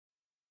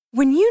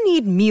When you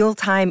need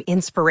mealtime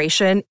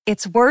inspiration,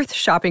 it's worth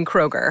shopping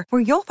Kroger,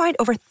 where you'll find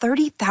over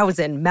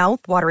 30,000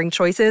 mouth-watering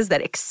choices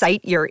that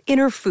excite your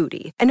inner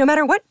foodie. And no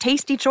matter what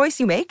tasty choice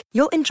you make,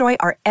 you'll enjoy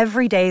our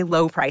everyday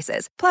low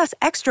prices, plus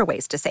extra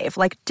ways to save,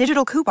 like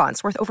digital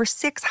coupons worth over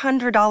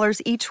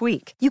 $600 each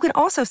week. You can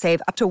also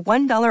save up to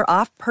 $1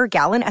 off per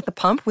gallon at the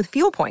pump with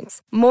fuel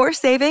points. More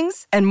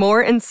savings and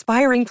more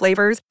inspiring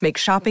flavors make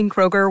shopping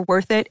Kroger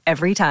worth it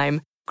every time.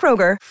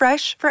 Kroger,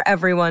 fresh for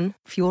everyone.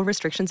 Fuel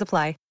restrictions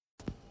apply.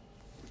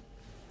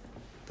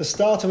 The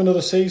start of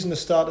another season, the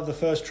start of the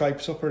first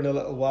Tripe Supper in a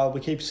little while. We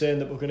keep saying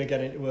that we're going to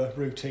get into a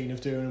routine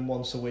of doing them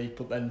once a week,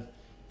 but then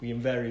we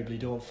invariably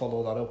don't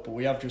follow that up. But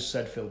we have just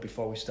said, Phil,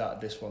 before we started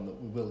this one,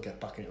 that we will get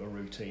back into a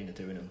routine of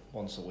doing them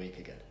once a week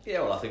again.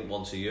 Yeah, well, I think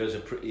once a year is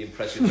a pretty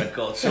impressive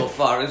record so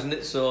far, isn't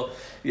it? So,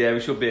 yeah, we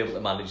should be able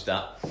to manage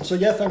that. So,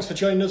 yeah, thanks for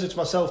joining us. It's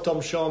myself,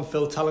 Dom Shaw,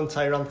 Phil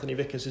Tallentire. Anthony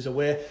Vickers is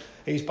away.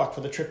 He's back for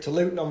the trip to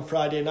Luton on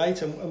Friday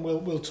night, and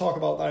we'll talk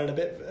about that in a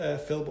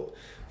bit, Phil, but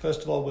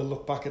first of all, we'll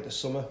look back at the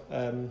summer.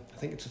 I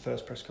think it's the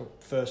first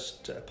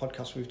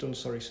podcast we've done,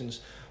 since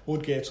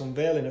Woodgate's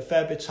unveiling. A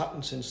fair bit's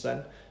happened since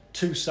then.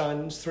 3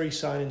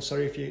 signings,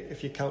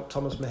 if you count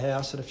Thomas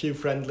Mahias, and a few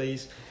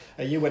friendlies.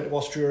 You went to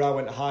Austria, I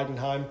went to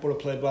Heidenheim. Borough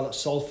played well at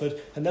Salford,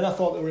 and then I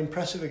thought they were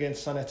impressive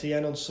against Saint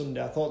Etienne on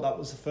Sunday. I thought that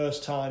was the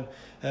first time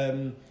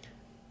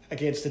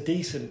against a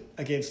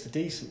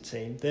decent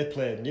team. They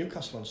played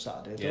Newcastle on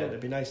Saturday. It'd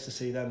be nice to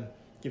see them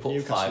give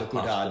Newcastle a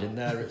good hard in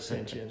there at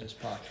St James's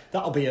Park.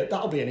 That'll be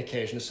an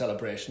occasion of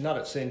celebration. That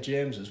at St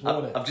James's,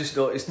 won't it? I've just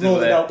noticed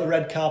rolling out the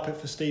red carpet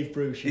for Steve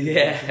Bruce.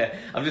 Yeah,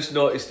 I've just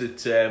noticed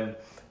that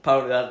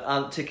apparently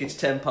aren't tickets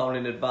 £10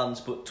 in advance,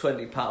 but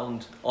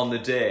 £20 on the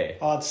day.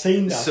 I'd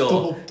seen that.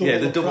 So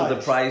double the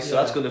price. So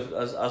yeah. that's going to,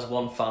 as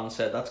one fan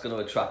said, that's going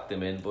to attract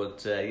them in. But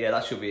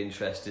that should be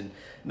interesting.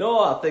 No,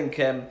 I think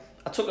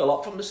I took a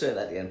lot from the St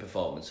Etienne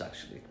performance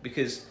actually,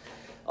 because.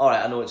 All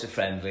right, I know it's a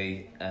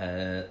friendly,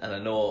 and I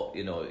know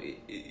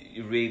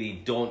you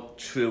really don't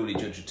truly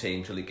judge a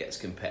team till it gets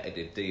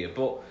competitive, do you?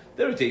 But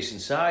they're a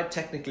decent side.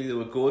 Technically, they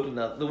were good, and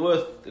there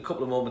were a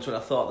couple of moments when I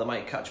thought they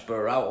might catch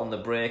Borough out on the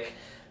break.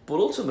 But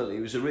ultimately,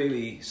 it was a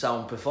really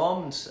sound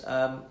performance.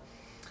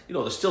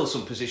 There's still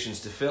some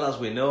positions to fill, as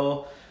we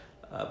know,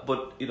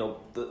 but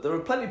there are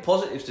plenty of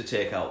positives to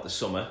take out this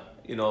summer.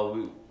 A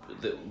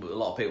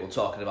lot of people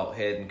talking about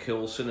Hayden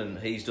Coulson, and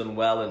he's done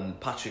well, and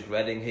Patrick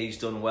Redding, he's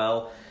done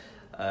well.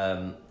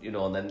 And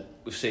then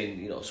we've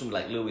seen,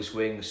 somebody like Lewis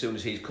Wing, as soon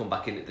as he's come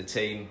back into the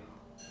team,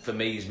 for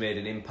me, he's made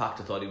an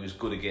impact. I thought he was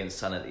good against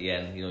Saint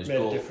Etienne. His made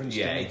goal, a difference.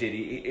 Yeah, he did.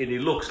 He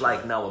looks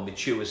like now a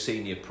mature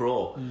senior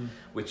pro,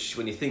 which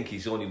when you think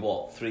he's only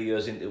 3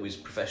 years into his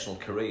professional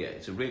career,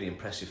 it's a really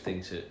impressive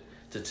thing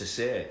to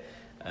say.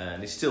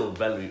 And he's still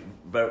very,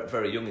 very,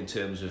 very young in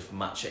terms of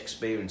match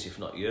experience, if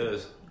not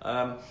years.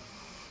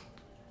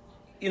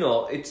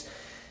 It's.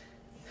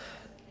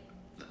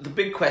 The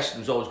big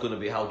question is always going to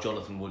be how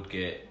Jonathan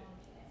Woodgate,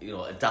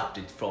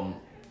 adapted from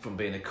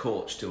being a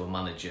coach to a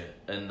manager,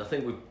 and I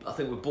think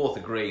we both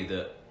agree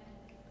that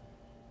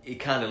he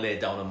kind of laid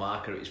down a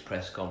marker at his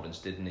press conference,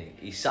 didn't he?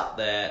 He sat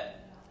there,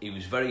 he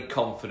was very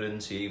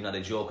confident. He even had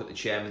a joke at the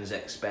chairman's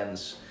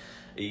expense.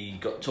 He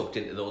got tucked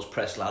into those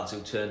press lads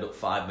who turned up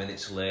 5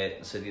 minutes late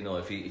and said,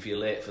 if you're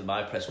late for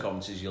my press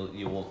conferences,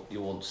 you won't.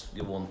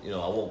 I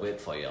won't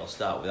wait for you. I'll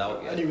start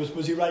without you. And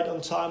was he right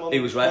on time? He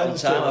was right on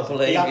time, I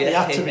believe. He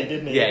had to be,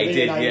 didn't he? Yeah, he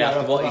did. Yeah,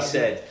 after what he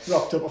said.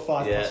 Rocked up at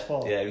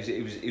 4:05. Yeah,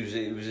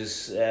 he was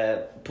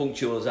as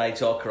punctual as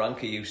Aitor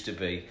Karanka used to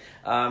be.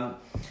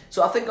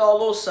 So I think all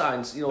those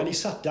signs, And he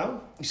sat down.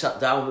 which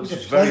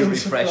was very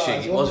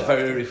refreshing. It was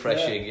very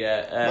refreshing.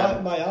 Yeah.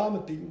 My arm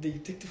had been, the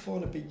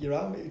dictaphone had been your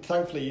arm.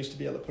 Thankfully, you used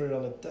to be able to put it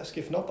on a desk.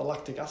 If not, the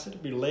lactic acid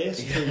would be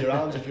laced through your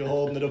arms if you're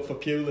holding it up for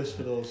Pulis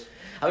for those.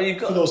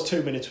 For those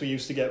 2 minutes we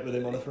used to get with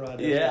him on a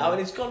Friday. Yeah, I mean,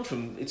 it's gone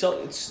from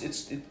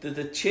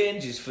the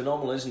change is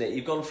phenomenal, isn't it?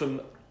 You've gone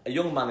from a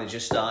young manager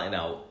starting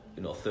out,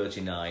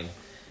 39,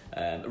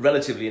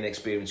 relatively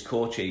inexperienced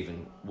coach.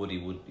 Even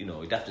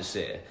you'd have to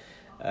say,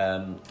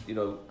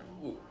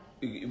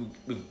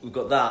 we've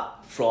got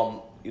that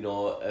from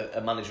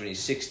a manager in his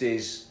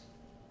 60s,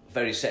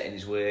 very set in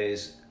his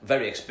ways,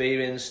 very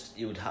experienced.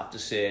 You would have to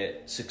say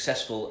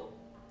successful,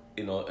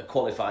 a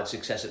qualified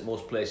success at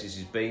most places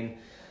he's been.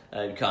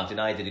 You can't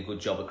deny he did a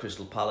good job at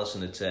Crystal Palace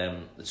and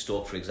at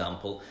Stoke, for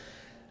example.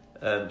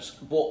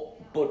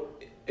 But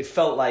it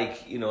felt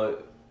like,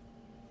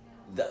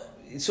 that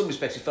in some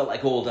respects it felt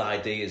like old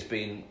ideas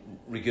being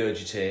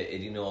regurgitated.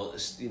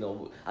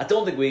 I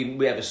don't think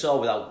we ever saw,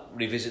 without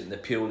revisiting the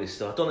Pulis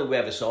stuff, I don't think we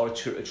ever saw a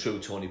true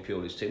Tony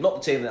Pulis team.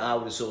 Not the team that I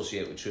would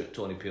associate with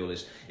Tony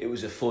Pulis. It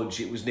was a fudge.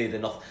 It was neither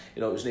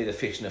it was neither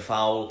fish nor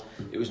fowl.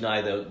 It was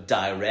neither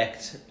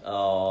direct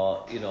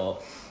or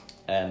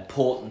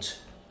potent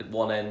at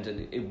one end,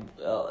 and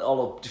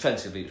although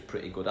defensively it was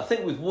pretty good. I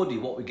think with Woody,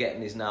 what we're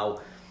getting is now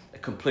a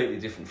completely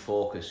different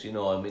focus. You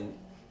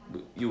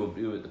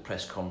were at the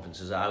press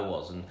conference as I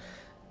was, and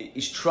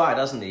he's tried,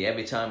 hasn't he?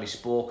 Every time he's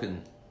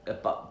spoken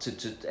about to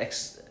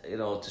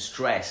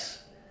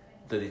stress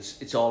that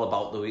it's all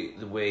about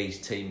the way his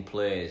team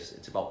plays.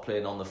 It's about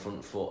playing on the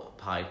front foot,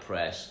 high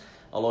press.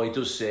 Although he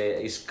does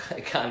say,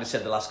 he kind of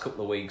said the last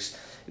couple of weeks,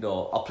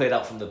 I'll play it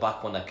out from the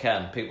back when I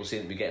can. People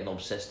seem to be getting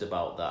obsessed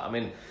about that. I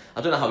mean,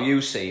 I don't know how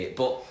you see it,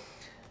 but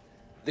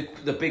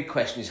the big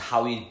question is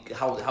how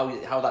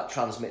that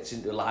transmits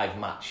into live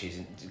matches,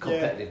 into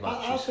competitive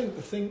matches. I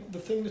think the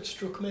thing that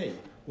struck me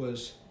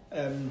was,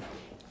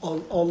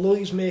 although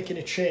he's making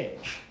a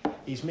change,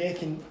 he's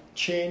making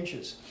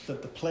changes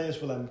that the players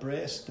will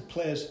embrace.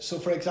 So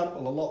for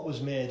example, a lot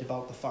was made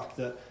about the fact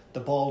that the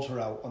balls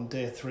were out on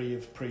day 3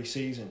 of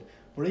pre-season,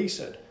 where he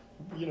said,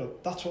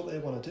 that's what they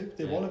want to do.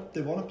 They want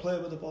to play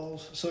with the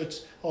balls. So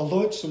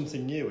although it's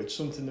something new, it's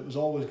something that was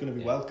always going to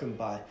be welcomed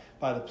by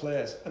the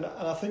players. And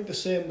I think the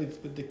same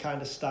with the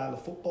kind of style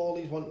of football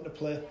he's wanting to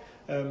play.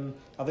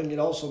 I think it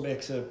also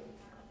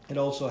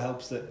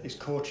helps that his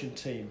coaching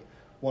team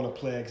want to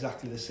play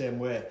exactly the same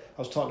way. I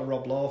was talking to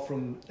Rob Law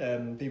from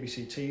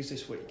BBC Tees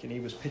this week, and he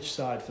was pitch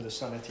side for the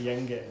San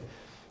Etienne game,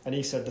 and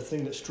he said the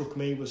thing that struck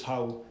me was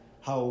how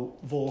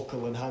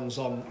vocal and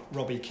hands-on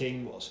Robbie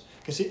Keane was.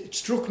 Because it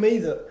struck me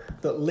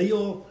that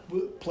Leo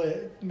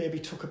maybe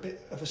took a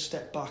bit of a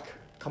step back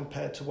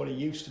compared to what he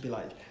used to be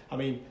like. I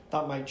mean,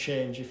 that might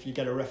change if you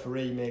get a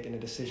referee making a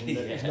decision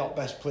that he's not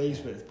best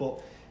pleased with,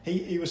 but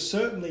he was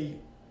certainly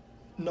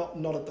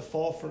not at the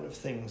forefront of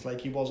things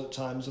like he was at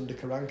times under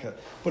Karanka.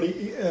 But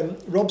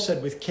Rob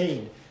said with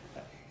Keane,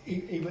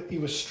 he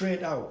was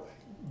straight out,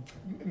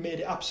 made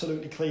it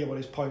absolutely clear what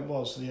his point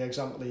was. The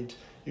example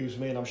he was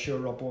made, I'm sure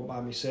Rob won't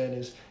mind me saying,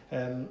 is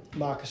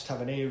Marcus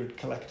Tavernier had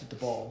collected the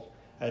ball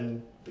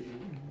and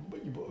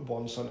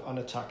once on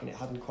attack, and it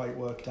hadn't quite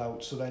worked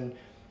out. So then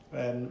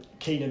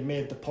Keane had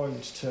made the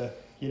point to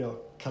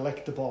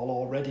collect the ball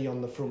already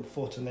on the front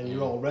foot, and then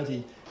you're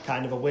already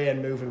kind of away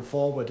and moving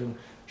forward. And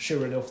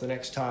sure enough, the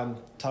next time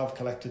Tav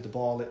collected the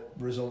ball, it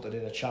resulted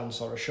in a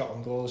chance or a shot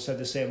on goal. Said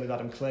the same with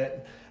Adam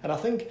Clayton. And I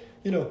think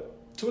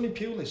Tony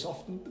Pulis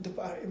often,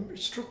 it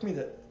struck me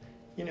that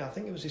I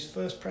think it was his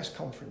first press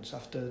conference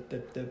after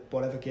the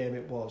whatever game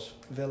it was,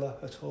 Villa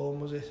at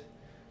home, was it?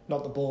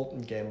 Not the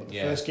Bolton game, but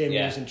the first game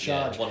he was in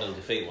charge. 1-0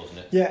 defeat, wasn't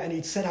it? Yeah, and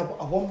he'd said,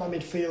 I want my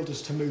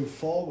midfielders to move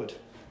forward.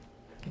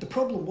 The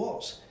problem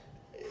was,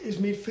 his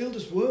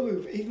midfielders were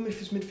moving, even if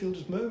his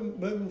midfielders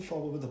moving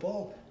forward with the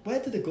ball, where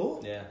did they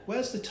go? Yeah.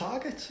 Where's the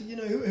target?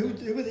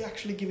 Who are they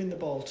actually giving the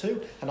ball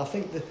to? And I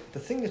think the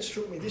thing that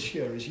struck me this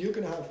year is you're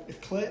going to have,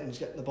 if Clayton's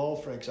getting the ball,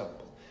 for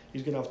example,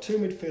 he's going to have 2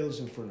 midfielders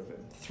in front of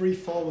him, 3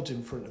 forwards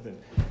in front of him,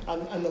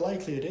 and the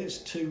likelihood is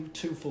two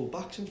full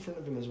backs in front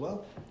of him as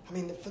well. I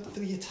mean, for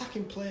the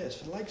attacking players,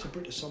 for the likes of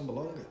Britta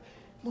Sombolonga, it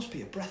must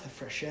be a breath of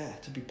fresh air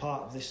to be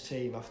part of this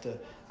team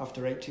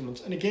after 18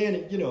 months. And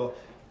again,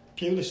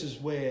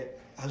 Pulis's way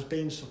has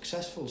been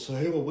successful, so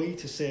who are we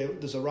to say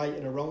there's a right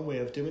and a wrong way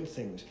of doing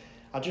things?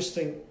 I just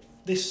think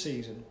this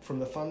season, from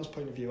the fans'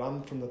 point of view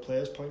and from the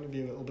players' point of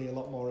view, it'll be a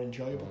lot more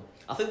enjoyable.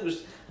 I think we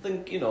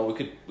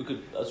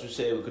could, as we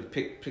say, we could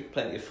pick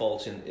plenty of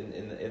faults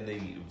in the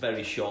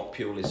very short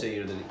Pulis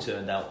era that it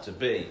turned out to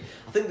be.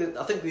 I think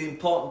the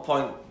important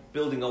point,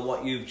 building on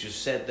what you've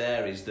just said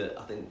there, is that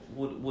I think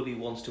Woody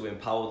wants to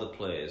empower the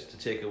players, to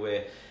take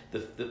away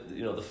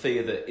the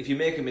fear that if you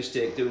make a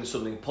mistake doing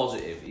something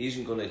positive, he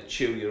isn't going to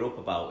chew you up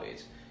about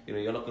it.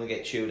 You're not going to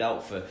get chewed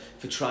out for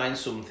trying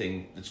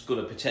something that's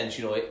going to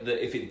potentially,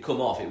 that if it had come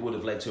off, it would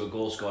have led to a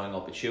goal-scoring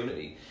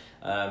opportunity.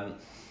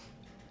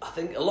 I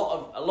think a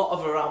lot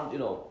of around,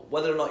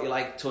 whether or not you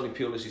like Tony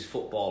Pulis'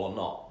 football or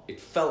not, it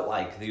felt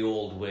like the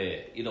old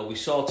way. We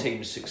saw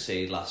teams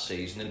succeed last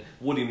season, and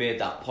Woody made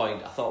that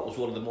point. I thought it was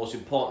one of the most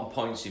important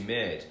points he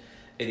made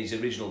in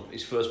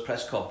his first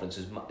press conference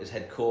as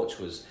head coach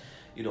was,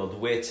 the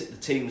way the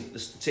teams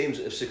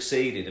that have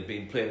succeeded have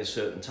been playing a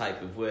certain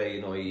type of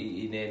way.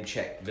 He name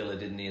checked Villa,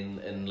 didn't he,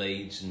 and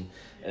Leeds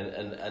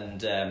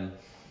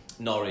and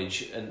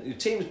Norwich, and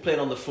teams playing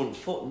on the front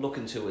foot and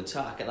looking to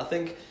attack. And I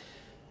think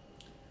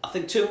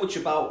too much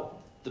about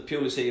the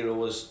Pulis era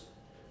was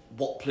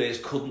what players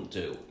couldn't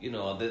do.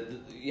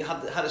 You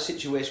had a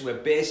situation where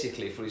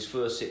basically for his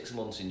first 6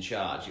 months in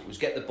charge, it was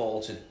get the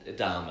ball to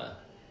Adama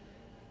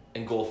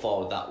and go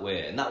forward that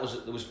way, and there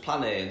was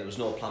plan A and there was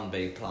no plan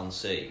B, plan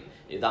C.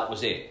 That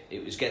was it.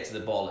 It was get to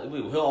the ball.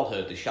 We all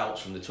heard the shouts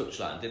from the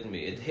touchline, didn't we?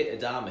 It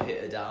hit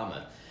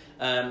Adama.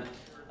 And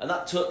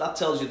that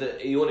tells you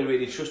that he only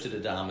really trusted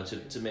Adama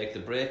to make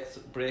the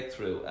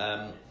breakthrough.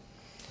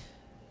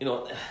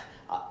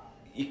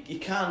 You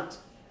can't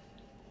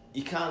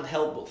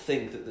help but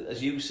think that,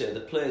 as you say,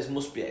 the players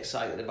must be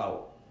excited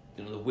about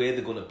the way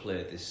they're going to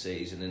play this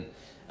season,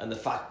 and the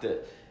fact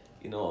that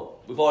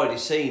we've already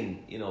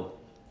seen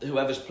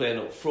whoever's playing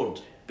up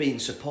front being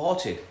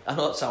supported. I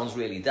know it sounds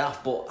really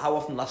daft, but how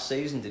often last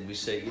season did we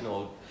see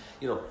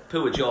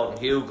poor Jordan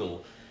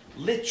Hugill,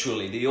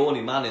 literally the only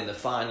man in the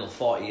final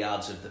 40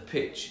 yards of the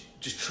pitch,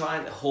 just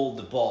trying to hold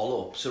the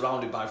ball up,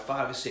 surrounded by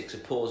 5 or 6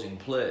 opposing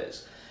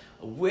players,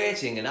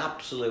 waiting an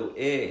absolute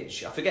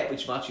age. I forget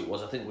which match it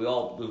was. I think we've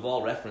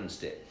all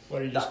referenced it.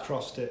 Where he just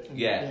crossed it.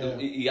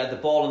 He had the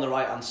ball on the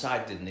right hand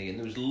side, didn't he? And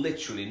there was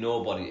literally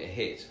nobody to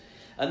hit.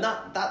 And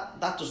that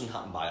doesn't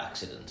happen by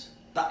accident.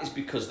 That is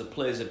because the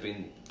players have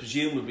been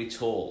presumably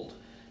told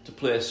to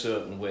play a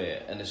certain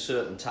way and a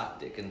certain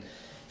tactic, and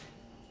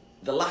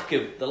the lack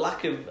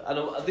of I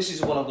know this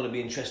is what I'm going to be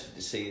interested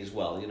to see as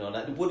well. You know,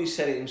 and Woody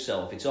said it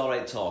himself. It's all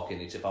right talking.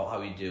 It's about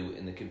how you do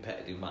in the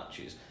competitive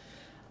matches.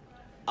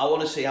 I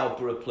want to see how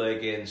Borough play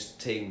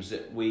against teams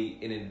that we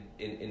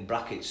in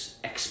brackets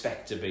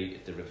expect to beat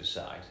at the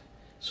Riverside.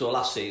 So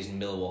last season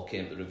Millwall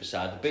came to the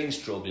Riverside. They've been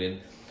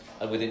struggling.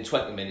 And within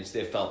 20 minutes,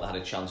 they felt they had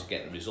a chance of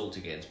getting a result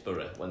against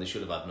Borough when they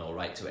should have had no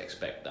right to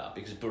expect that,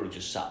 because Borough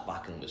just sat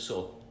back and were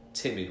so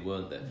timid,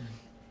 weren't they?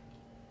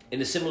 In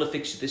a similar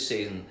fixture this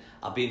season,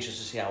 I'll be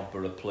interested to see how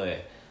Borough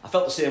play. I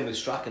felt the same with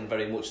Strachan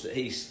very much, that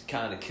he's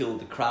kind of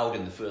killed the crowd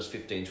in the first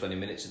 15-20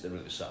 minutes at the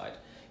Riverside.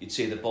 You'd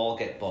see the ball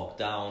get bogged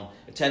down,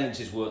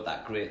 attendances weren't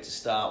that great to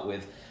start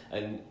with,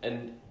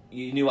 and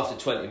you knew after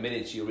 20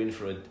 minutes you were in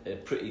for a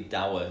pretty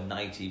dour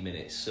 90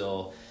 minutes.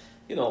 So,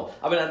 you know,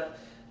 I mean,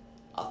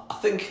 I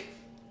think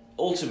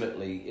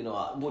ultimately, you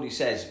know, what he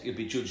says, you'll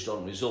be judged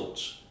on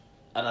results.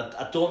 And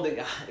I don't think,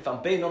 if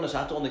I'm being honest,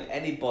 I don't think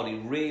anybody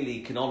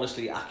really can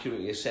honestly,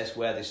 accurately assess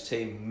where this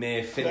team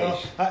may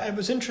finish. No, it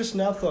was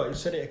interesting, I thought, he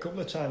said it a couple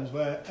of times,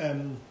 where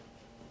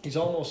he's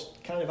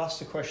almost kind of asked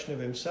the question of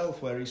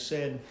himself, where he's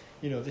saying,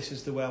 you know, this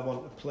is the way I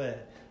want to play.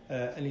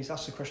 And he's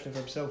asked the question of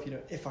himself, you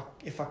know,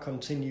 if I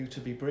continue to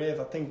be brave.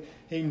 I think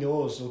he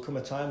knows there'll come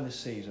a time this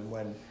season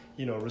when,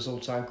 you know,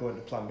 results aren't going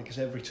to plan, because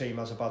every team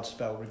has a bad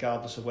spell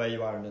regardless of where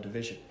you are in the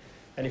division.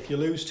 And if you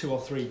lose 2 or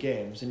 3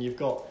 games and you've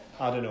got,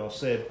 I don't know,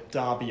 say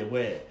Derby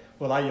away,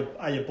 well,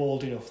 are you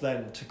bold enough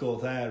then to go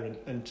there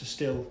and to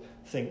still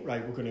think,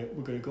 right, we're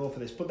going to go for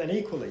this? But then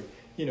equally,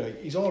 you know,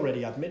 he's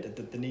already admitted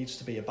that there needs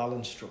to be a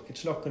balance struck.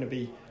 It's not going to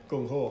be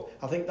gung-ho.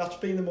 I think that's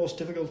been the most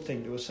difficult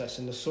thing to assess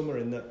in the summer,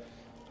 in that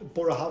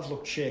Borough have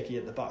looked shaky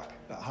at the back.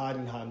 At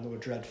Heidenheim they were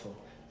dreadful.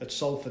 At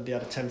Salford they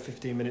had a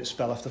 10-15 minute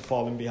spell after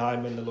falling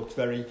behind when they looked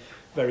very,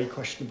 very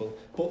questionable.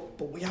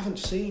 But we haven't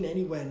seen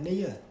anywhere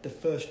near the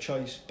first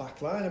choice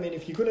back line. I mean,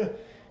 if you're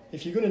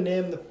gonna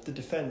name the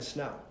defence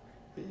now,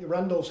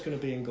 Randolph's going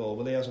to be in goal.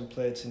 Well, he hasn't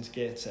played since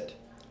Gateshead.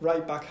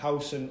 Right back,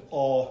 Howson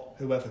or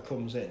whoever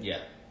comes in. Yeah.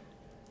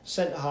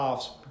 Centre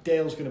halves,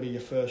 Dale's going to be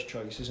your first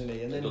choice, isn't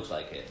he? And then it looks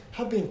like it.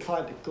 I'd be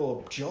inclined to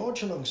go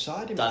George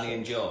alongside him. Danny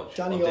and George.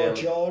 Danny or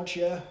George,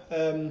 yeah.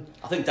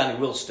 I think Danny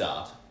will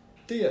start.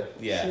 Do you?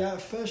 Yeah. Yeah,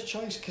 first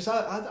choice, because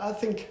I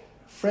think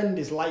Friend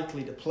is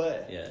likely to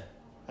play. Yeah.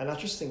 And I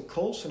just think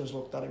Coulson has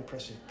looked that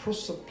impressive.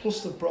 Plus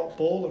they've brought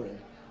Bowler in.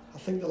 I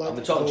think they're like.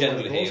 I'm talking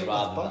generally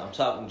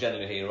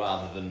here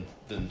rather than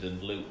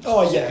Luton.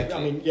 Oh yeah, I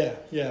mean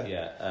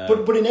yeah.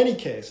 But in any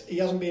case, he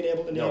hasn't been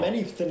able to name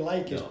anything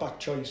like his back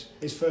choice,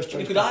 his first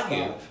choice. You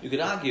could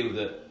argue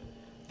that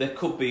there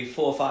could be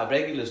 4 or 5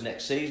 regulars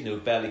next season who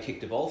have barely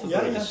kicked a ball for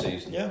this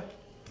season. Yeah.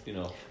 You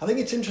know. I think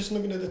it's interesting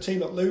looking at the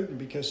team at Luton,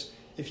 because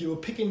if you were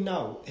picking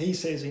now, he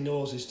says he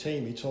knows his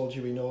team. He told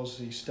you he knows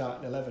his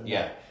starting 11.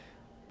 Yeah.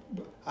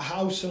 A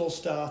Howson will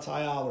start,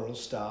 Ayala will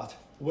start,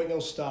 Wing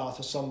will start,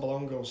 a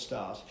Sombalonga will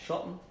start.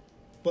 Shotton?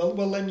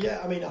 Well then,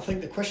 yeah, I mean, I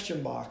think the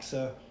question marks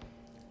are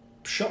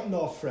Shotton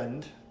or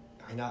Friend.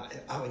 I mean, I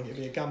think it'd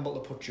be a gamble to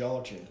put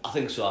George in. I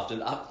think so,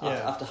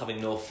 after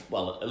having a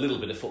little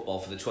bit of football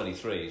for the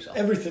 23s.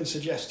 Everything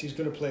suggests he's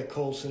going to play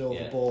Coulson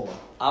over Bowler.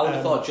 I would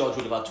have thought George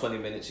would have had 20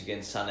 minutes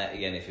against Sanet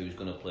again if he was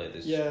going to play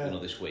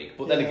this week.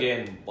 But then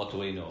again, what do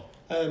we know?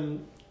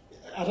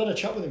 I'd had a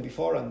chat with him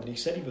beforehand, and he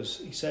said he was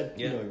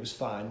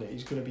fine, that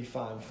he's going to be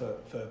fine for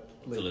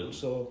Luton.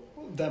 So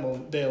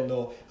they'll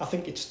know. I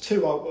think it's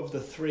 2 out of the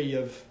 3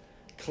 of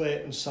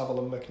Clayton, Saville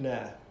and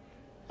McNair.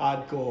 I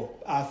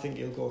think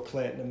he'll go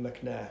Clayton and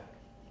McNair.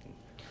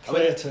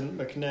 Clayton,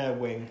 McNair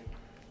wing,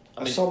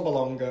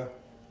 Sombalonga,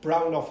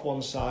 Brown off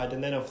one side,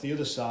 and then off the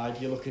other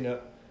side you're looking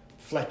at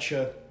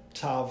Fletcher,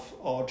 Tav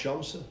or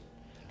Johnson.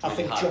 I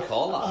think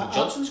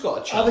Johnson's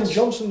got a chance. I think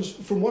Johnson's,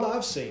 from what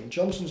I've seen,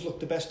 Johnson's looked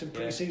the best in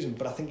pre-season,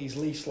 but I think he's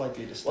least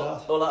likely to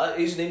start. Well,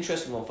 here's an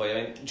interesting one for you.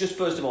 I mean, just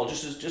first of all,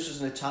 just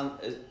as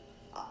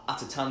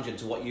at a tangent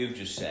to what you've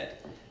just said,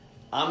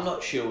 I'm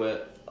not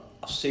sure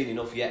I've seen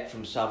enough yet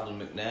from Saville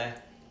and McNair.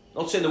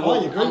 I'm not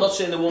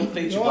saying the one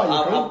feature, but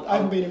I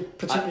haven't been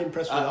particularly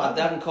impressed with that.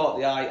 I haven't caught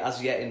the eye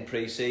as yet in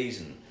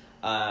pre-season.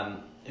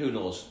 Who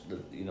knows?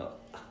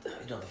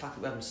 The fact that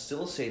we haven't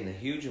still seen a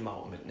huge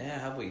amount of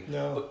McNair, have we?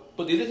 No.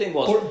 But the other thing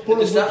was,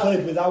 Borough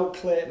played without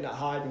Clayton at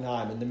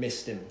Heidenheim and they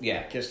missed him.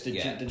 Yeah, because they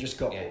just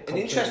got. Yeah. And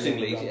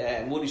interestingly,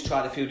 Woody's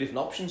tried a few different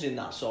options in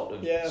that sort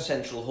of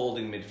central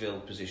holding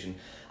midfield position.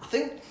 I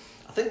think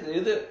the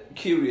other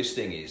curious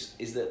thing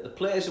is that the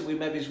players that we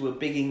maybe were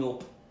bigging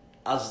up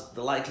as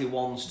the likely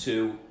ones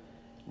to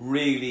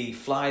really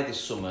fly this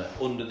summer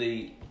under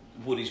the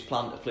Woody's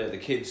plan to play the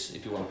kids,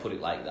 if you want to put it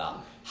like that,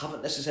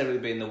 haven't necessarily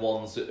been the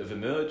ones that have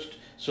emerged.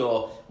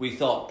 So we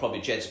thought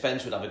probably Jed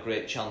Spence would have a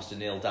great chance to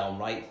nail down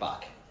right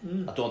back.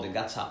 I don't think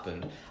that's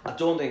happened. I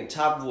don't think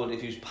Tab Wood,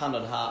 if he was pan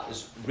on heart,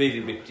 has really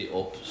ripped it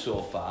up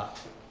so far.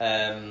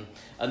 And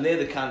they're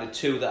the kind of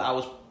 2 that I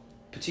was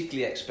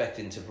particularly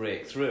expecting to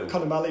break through.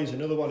 Conor Malley's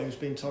another one who's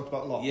been talked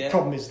about a lot. Yeah. The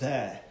problem is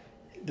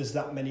there's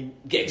that many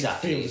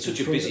exactly. It's such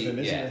a busy, him,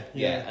 isn't it?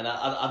 Yeah. And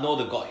I know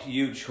they've got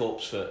huge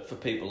hopes for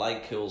people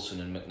like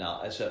Coulson and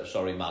McNally.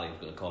 Sorry, Mally. I'm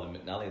going to call him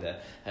McNally there.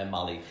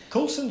 Mally.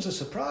 Coulson's a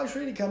surprise,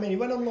 really. I mean, he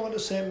went on loan to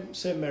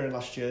St Mirren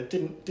last year.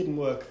 Didn't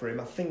work for him.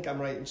 I think I'm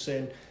right in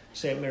saying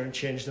St Mirren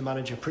changed the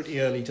manager pretty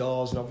early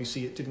doors, and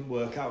obviously it didn't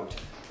work out.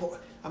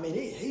 But I mean,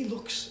 he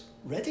looks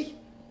ready.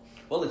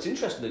 Well, it's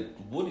interesting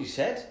that Woody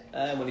said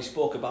when he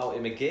spoke about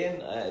him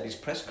again at his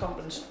press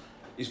conference,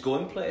 he's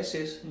going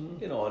places,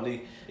 you know,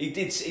 and he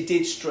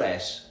did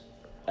stress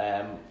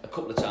a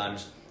couple of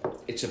times.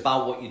 It's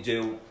about what you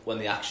do when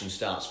the action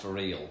starts for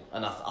real,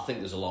 and I think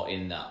there's a lot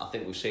in that. I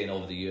think we've seen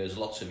over the years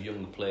lots of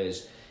young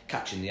players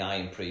catching the eye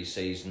in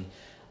pre-season,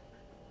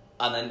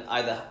 and then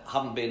either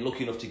haven't been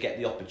lucky enough to get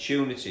the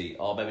opportunity,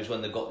 or maybe it's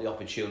when they've got the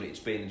opportunity, it's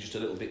been just a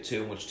little bit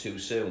too much too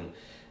soon.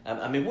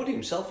 I mean, Woody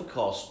himself, of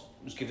course,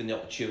 was given the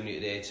opportunity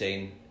at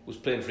 18, was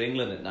playing for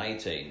England at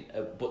 19,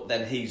 but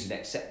then he's an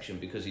exception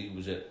because he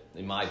was,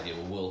 in my view,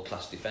 a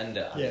world-class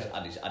defender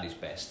at his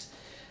best.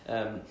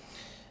 And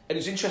it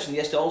was interesting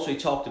yesterday also he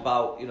talked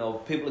about, you know,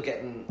 people are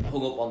getting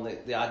hung up on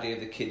the idea of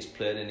the kids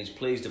playing, and he's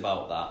pleased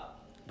about that.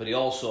 But he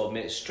also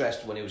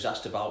stressed when he was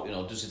asked about, you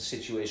know, does the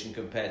situation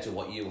compare to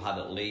what you had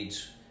at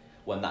Leeds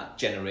when that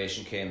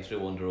generation came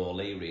through under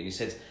O'Leary, and he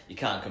said you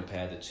can't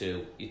compare the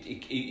two.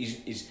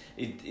 He's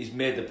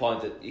made the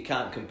point that you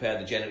can't compare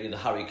the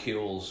Harry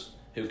Kewells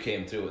who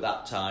came through at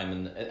that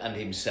time and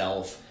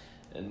himself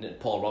and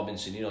Paul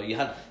Robinson. You know, you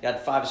had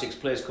 5 or 6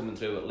 players coming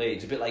through at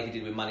Leeds, a bit like he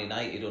did with Man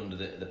United under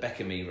the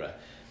Beckham era,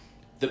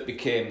 that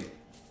became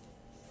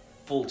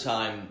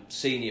full-time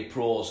senior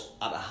pros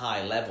at a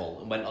high level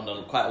and went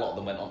on quite a lot of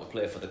them went on to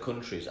play for the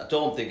countries. I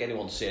don't think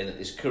anyone's saying that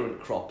this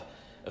current crop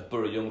of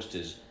Borough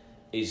youngsters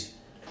is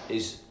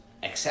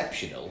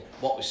exceptional.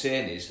 What we're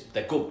saying is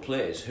they're good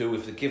players who,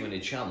 if they're given a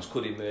chance,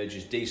 could emerge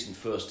as decent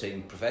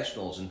first-team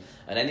professionals, and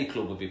any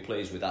club would be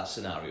pleased with that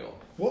scenario.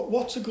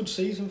 What's a good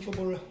season for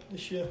Borough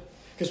this year?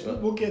 Because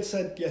Woodgate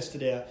said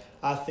yesterday,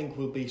 I think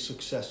we'll be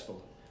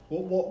successful.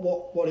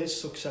 What is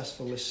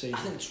successful this season?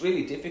 I think it's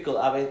really difficult.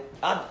 I mean,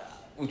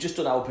 we've just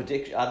done our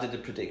prediction. I did a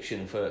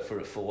prediction for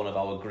one of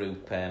our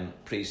group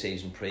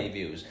pre-season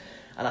previews,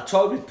 and I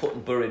told with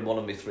putting Borough in one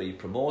of my 3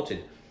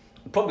 promoted.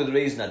 Probably the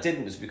reason I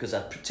didn't was because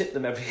I tipped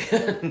them every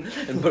year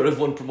and Borough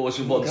won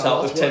promotion once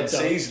out of 10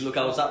 seasons. Look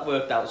how that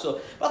worked out. So,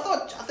 but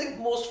I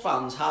think most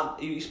fans had.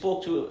 You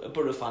spoke to a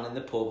Borough fan in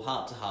the pub,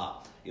 heart to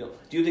heart. You know,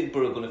 do you think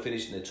Borough are going to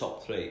finish in the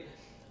top 3,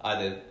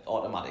 either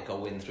automatic or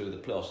win through the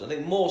playoffs? I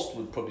think most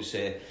would probably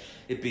say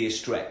it'd be a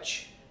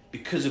stretch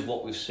because of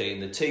what we've seen.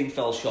 The team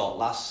fell short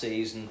last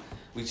season.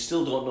 We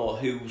still don't know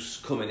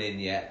who's coming in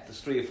yet. There's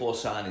 3 or 4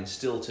 signings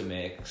still to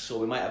make, so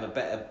we might have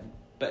a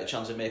better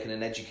chance of making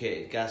an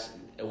educated guess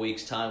a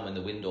week's time when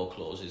the window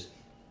closes.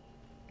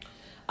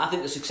 I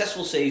think the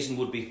successful season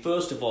would be,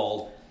 first of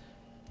all,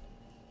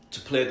 to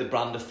play the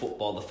brand of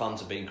football the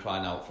fans have been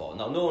crying out for.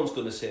 Now, no one's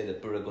going to say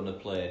that Borough are going to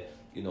play,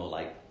 you know,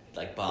 like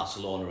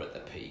Barcelona at the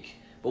peak.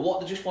 But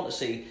what they just want to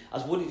see,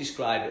 as Woody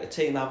described it, a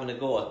team having a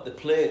go at the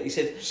play. He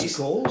said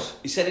goals.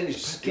 He said in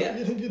his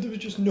You think there was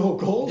just no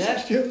goals?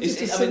 Yeah.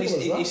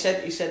 He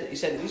said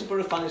he's a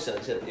Borough fan. He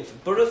said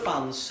if Borough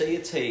fans see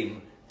a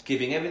team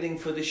giving everything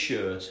for the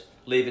shirt,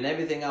 leaving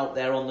everything out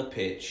there on the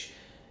pitch,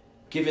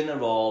 giving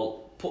their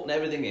all, putting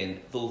everything in,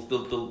 they'll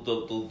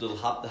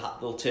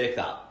take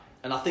that.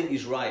 And I think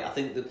he's right. I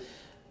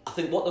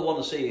think what they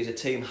want to see is a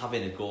team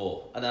having a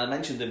go. And I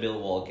mentioned the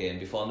Millwall game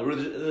before, and there were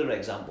other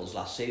examples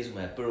last season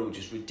where Borough were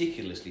just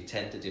ridiculously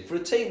tentative for a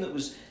team that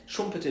was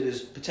trumpeted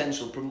as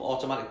potential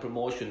automatic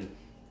promotion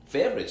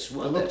favourites. They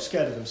looked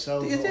scared of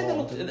themselves.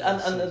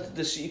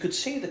 You could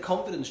see the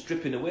confidence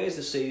dripping away as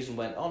the season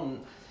went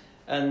on.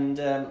 And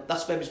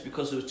that's maybe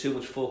because there was too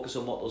much focus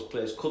on what those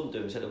players couldn't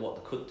do instead of what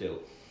they could do.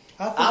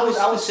 I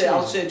would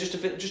say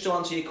just to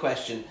answer your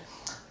question,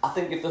 I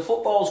think if the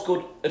football's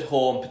good at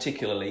home,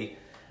 particularly,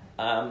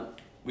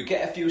 we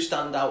get a few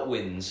standout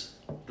wins.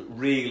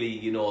 Really,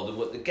 you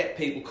know, they get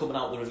people coming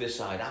out the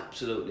Riverside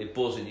absolutely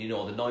buzzing. You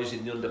know, the noise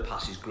in the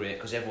underpass is great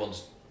because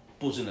everyone's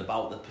buzzing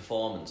about the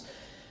performance.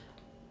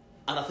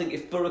 And I think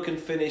if Borough can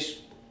finish,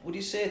 would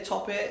you say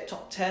top 8,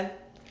 top 10?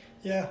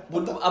 Yeah.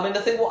 I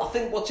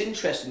think what's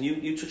interesting,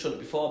 you touched on it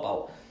before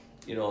about,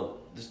 you know,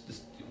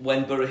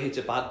 when Borough hit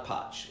a bad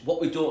patch, what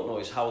we don't know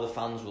is how the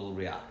fans will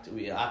react.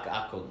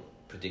 I couldn't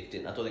predict it,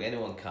 and I don't think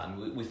anyone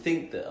can. We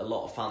think that a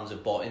lot of fans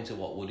have bought into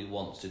what Woody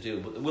wants to do,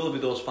 but there will be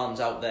those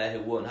fans out there who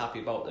weren't happy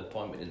about the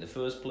appointment in the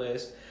first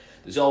place.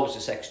 There's always a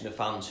section of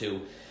fans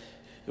who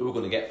are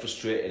going to get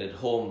frustrated at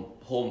home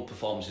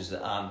performances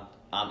that aren't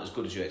as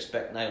good as you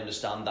expect, and I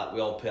understand that.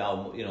 We all pay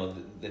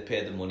they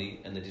pay the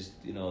money, and they just,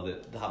 you know,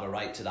 they have a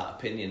right to that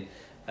opinion.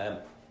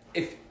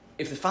 If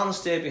the fans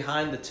stay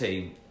behind the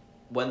team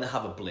when they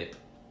have a blip,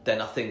 then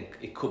I think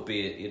it could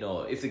be, you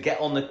know, if they get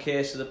on the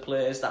case of the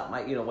players, that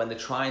might, you know, when they're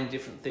trying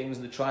different things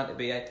and they're trying to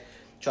be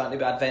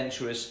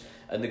adventurous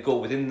and they go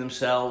within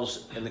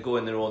themselves and they go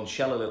in their own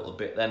shell a little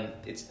bit, then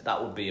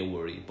that would be a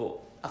worry. But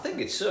I think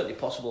it's certainly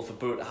possible for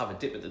Borough to have a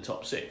dip at the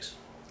top 6.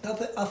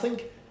 I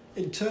think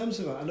in terms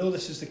of, I know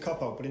this is the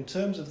cop-out, but in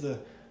terms of the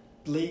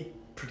league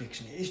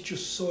prediction, it is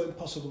just so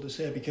impossible to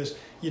say, because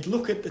you'd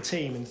look at the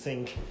team and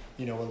think,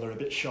 well, they're a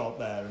bit short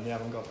there and they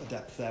haven't got the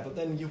depth there, but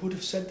then you would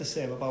have said the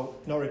same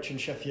about Norwich and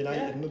Sheffield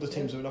United and other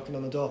teams that were knocking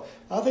on the door.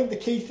 I think the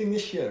key thing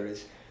this year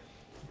is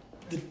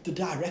the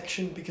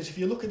direction, because if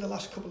you look at the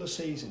last couple of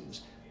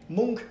seasons,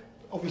 Monk,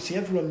 obviously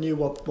everyone knew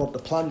what the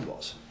plan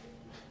was,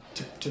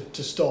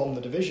 to storm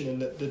the division,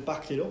 and they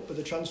backed it up with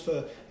the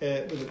transfer,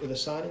 with the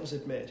signings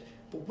they'd made.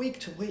 But week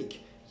to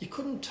week, you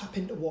couldn't tap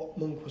into what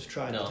Monk was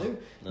trying to do.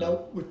 No.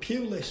 Now, with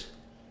Pulis,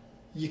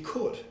 you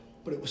could,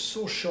 but it was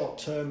so short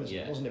term,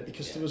 wasn't it?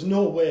 Because there was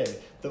no way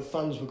that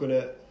fans were going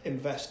to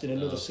invest in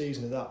another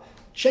season of that.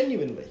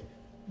 Genuinely,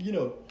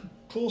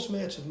 close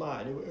mates of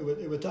mine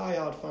who were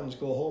die-hard fans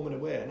go home and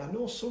away, and I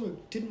know some who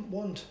didn't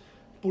want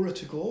Borough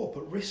to go up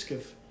at risk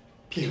of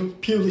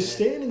Pulis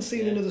staying and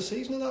seeing another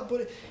season of that.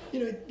 But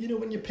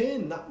when you're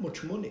paying that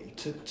much money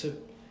to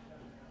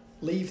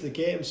leave the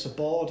game so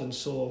bored and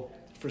so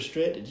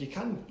frustrated, you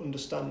can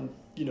understand,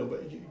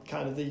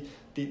 kind of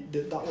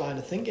that line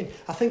of thinking.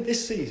 I think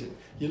this season,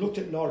 you looked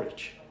at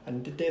Norwich,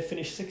 and did they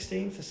finish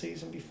 16th the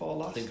season before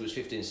last? I think it was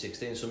 15th,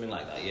 16th, something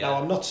like that, yeah. Now,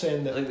 I'm not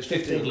saying that... I think it was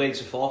 15th league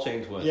to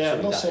 14th, weren't Yeah,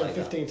 I'm not saying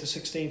 15th to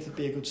 16th would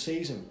be a good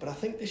season, but I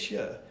think this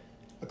year,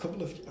 a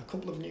couple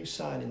of new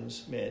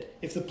signings made.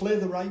 If they play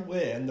the right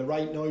way and the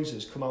right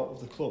noises come out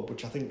of the club,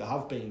 which I think there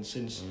have been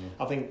since...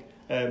 I think...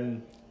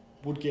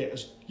 Woodgate,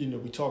 as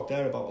we talked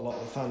there about a lot of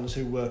the fans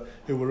who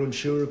were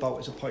unsure about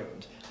his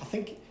appointment. I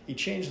think he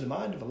changed the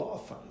mind of a lot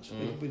of fans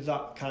with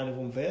that kind of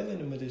unveiling,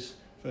 and with his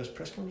first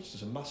press conference.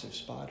 There's a massive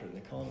spider in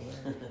the corner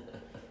there.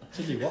 It's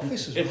a new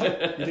office as well.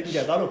 You didn't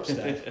get that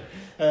upstairs.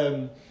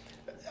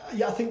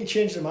 I think he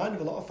changed the mind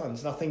of a lot of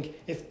fans, and I think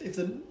if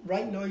the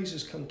right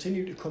noises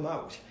continue to come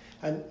out,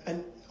 and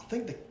I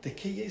think the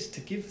key is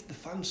to give the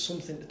fans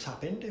something to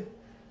tap into.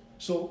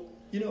 So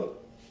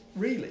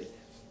really,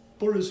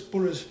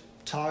 Borough's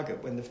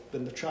target when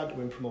they've tried to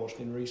win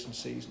promotion in recent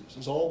seasons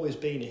has always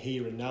been a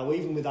here and now.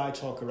 Even with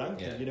Aitor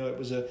Karanka,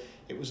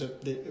 it was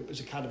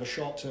a kind of a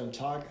short-term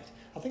target.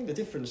 I think the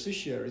difference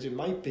this year is it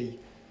might be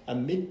a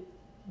mid.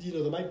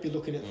 They might be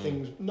looking at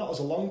things not as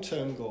a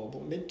long-term goal,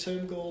 but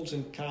mid-term goals,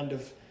 and kind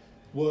of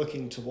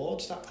working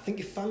towards that. I think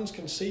if fans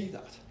can see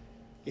that,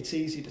 it's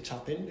easy to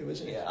tap into,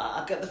 isn't it? Yeah,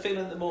 I get the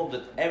feeling at the moment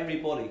that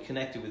everybody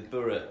connected with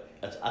Borough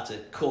at a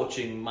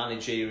coaching,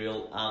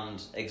 managerial,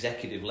 and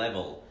executive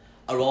level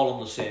are all on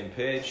the same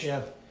page.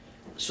 Yeah.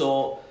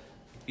 So,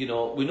 we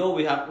know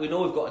we've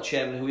got a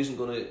chairman who isn't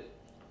going to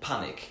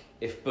panic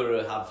if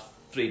Borough have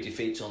 3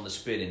 defeats on the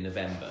spin in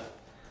November.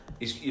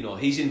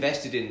 He's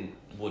invested in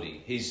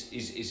Woody. He's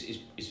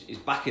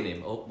backing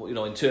him up.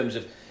 In terms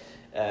of,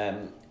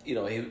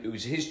 it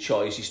was his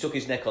choice. He stuck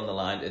his neck on the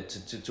line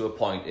to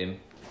appoint him,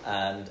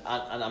 and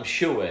I'm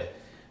sure,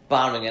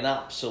 barring an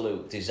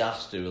absolute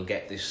disaster, he'll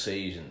get this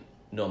season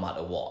no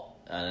matter what.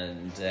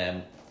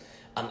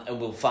 And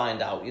we'll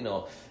find out.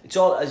 It's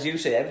all, as you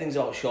say, everything's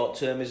about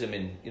short-termism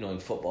in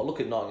football. Look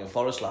at Nottingham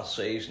Forest last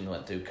season. They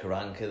went through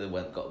Karanka. They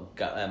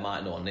got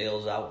Martin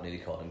O'Neill's out. Nearly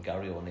called him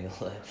Gary O'Neill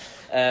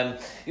there.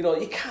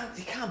 You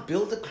can't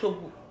build a club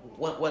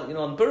when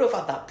and Borough have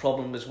had that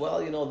problem as well.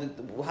 They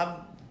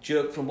have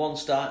jerked from one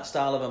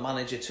style of a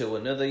manager to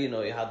another. You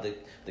had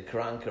the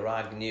Karanka,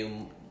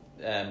 Agnew,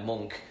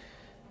 Monk,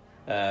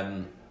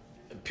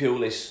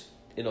 Pulis.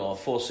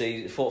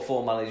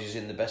 4 managers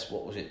in the best.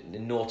 What was it?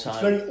 In no time.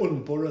 It's very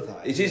un-Borough,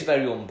 that. It is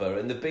very un-Borough,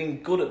 and they've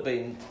been good at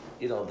being.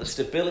 The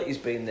stability's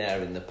been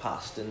there in the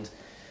past, and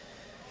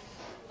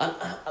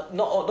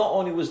not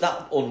only was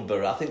that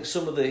un-Borough. I think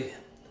some of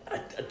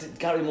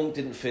Gary Monk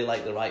didn't feel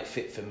like the right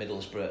fit for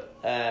Middlesbrough.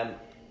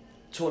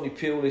 Tony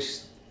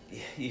Pulis,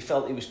 you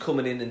felt he was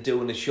coming in and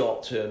doing a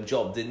short-term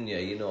job, didn't you?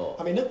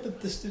 I mean,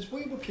 there's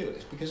way with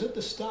Pulis, because at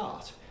the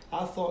start,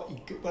 I thought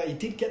he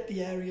did get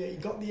the area. He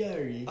got the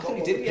area. He got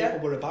what the people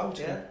were about.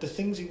 Yeah. The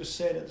things he was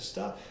saying at the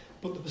start.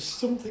 But there was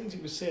some things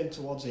he was saying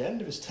towards the end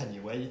of his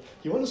tenure where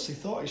you honestly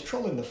thought he was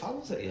trolling the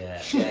fans. Yeah,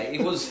 he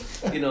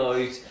was.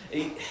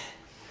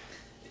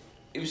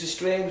 He was a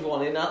strange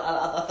one. And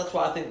that's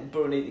why I think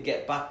Borough need to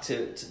get back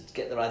to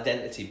get their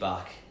identity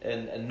back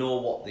and know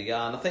what they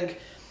are. And I think,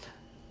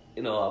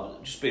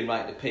 I've just been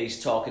writing a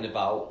piece talking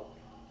about,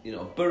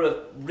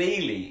 Borough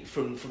really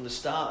from the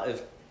start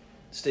of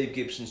Steve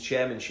Gibson's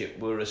chairmanship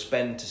were a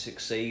spend to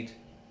succeed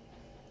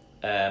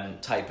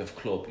type of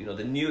club.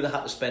 They knew they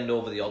had to spend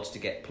over the odds to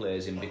get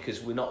players in,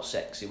 because we're not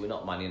sexy, we're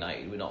not Man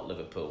United, we're not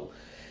Liverpool,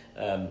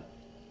 and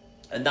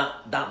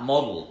that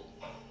model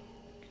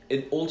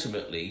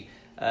ultimately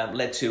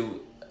led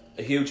to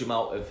a huge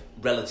amount of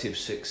relative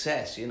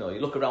success. You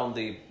look around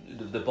the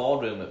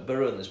boardroom at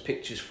Borough, and there's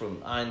pictures from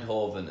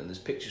Eindhoven, and there's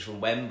pictures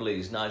from Wembley.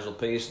 There's Nigel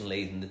Pearson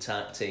leading the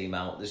team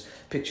out. There's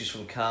pictures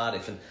from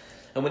Cardiff,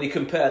 and when you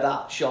compare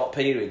that short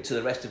period to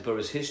the rest of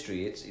Borough's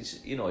history,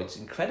 it's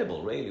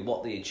incredible, really,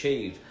 what they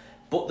achieved.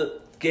 But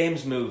the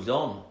games moved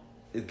on.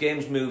 The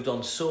games moved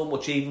on so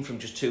much, even from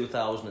just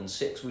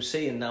 2006. We're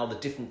seeing now the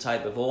different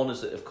type of owners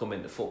that have come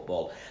into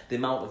football, the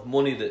amount of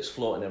money that's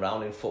floating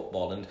around in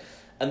football, and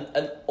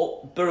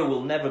Borough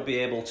will never be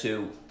able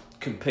to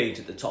compete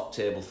at the top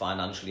table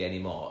financially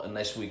anymore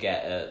unless we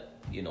get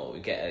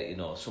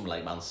someone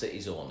like Man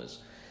City's owners.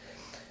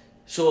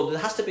 So there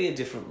has to be a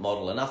different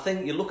model, and I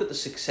think you look at the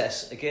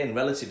success again,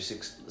 relative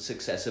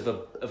success of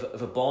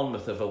a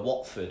Bournemouth, of a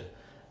Watford,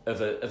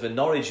 of a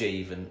Norwich,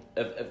 even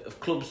of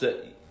clubs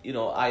that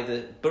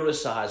either borough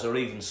size or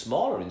even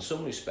smaller in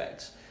some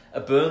respects. A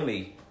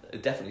Burnley, a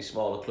definitely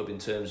smaller club in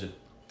terms of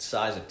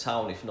size of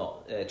town, if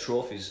not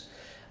trophies,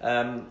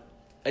 and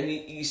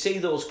you see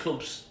those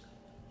clubs,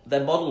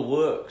 their model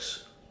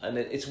works, and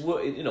it's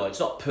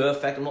not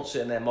perfect. I'm not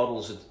saying their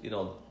models are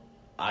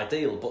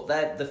ideal, but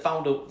they've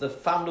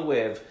found a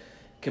way of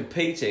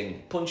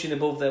competing, punching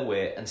above their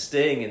weight, and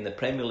staying in the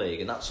Premier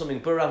League, and that's something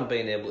Borough haven't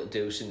been able to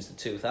do since the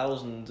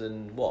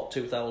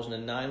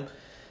 2009,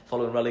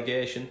 following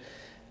relegation,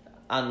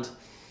 and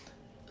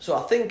so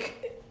I think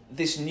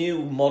this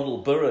new model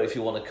Borough, if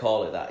you want to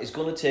call it that, is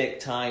going to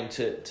take time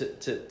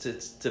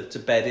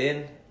to bed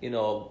in.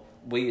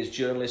 We as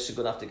journalists are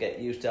going to have to get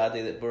used to the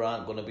idea that Borough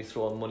aren't going to be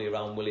throwing money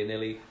around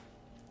willy-nilly.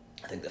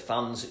 I think the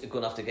fans are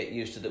going to have to get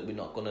used to that. We're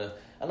not going to,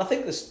 and I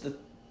think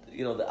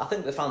I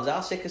think the fans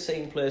are sick of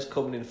seeing players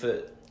coming in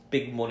for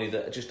big money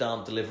that just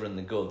aren't delivering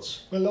the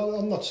goods. Well,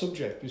 on that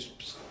subject, we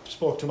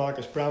spoke to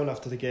Marcus Brown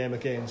after the game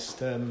against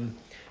Saint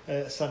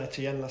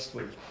Etienne last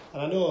week,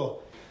 and I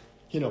know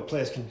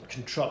players can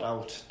trot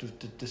out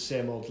the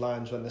same old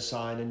lines when they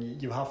sign,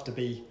 and you have to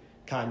be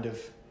kind of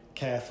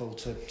careful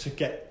to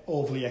get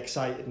overly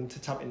excited and to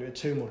tap into it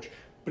too much.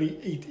 But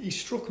he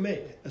struck me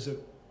as a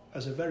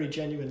very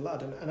genuine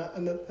lad,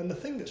 and the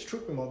thing that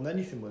struck me more than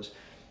anything was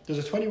there's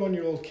a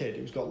 21-year-old kid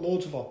who's got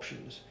loads of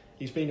options.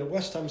 He's been at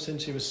West Ham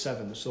since he was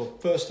 7. So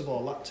first of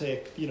all,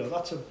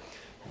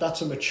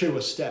 that's a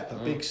mature step, a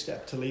big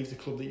step to leave the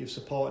club that you've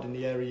supported in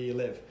the area you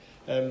live.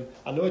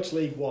 I know it's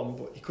League One,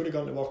 but he could have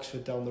gone to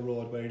Oxford down the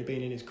road where he'd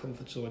been in his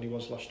comfort zone he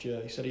was last year.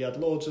 He said he had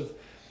loads of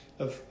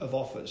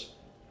offers.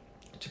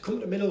 To come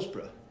to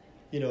Middlesbrough,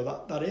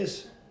 that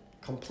is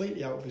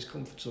completely out of his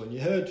comfort zone. You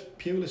heard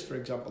Pulis, for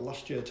example,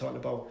 last year talking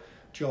about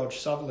George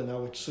Savile and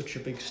how it's such a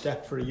big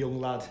step for a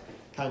young lad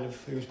kind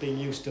of who's been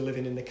used to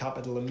living in the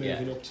capital and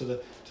moving up to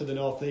the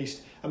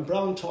northeast. And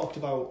Brown talked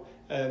about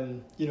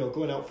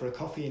going out for a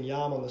coffee in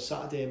Yarm on the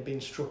Saturday and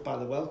being struck by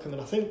the welcome.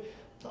 And I think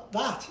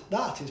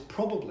that is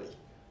probably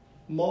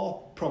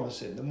more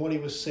promising than what he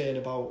was saying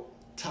about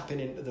tapping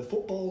into the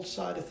football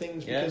side of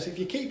things. Because if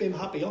you keep him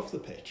happy off the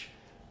pitch,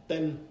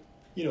 then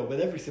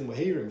with everything we're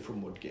hearing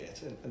from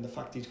Woodgate and the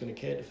fact he's going to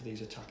cater for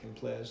these attacking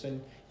players,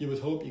 then you would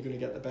hope you're going to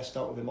get the best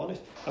out of him on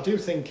it. I do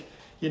think,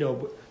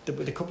 with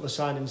the couple of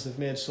signings they've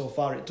made so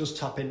far, it does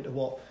tap into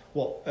what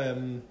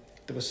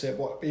they were saying,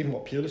 what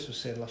Pulis was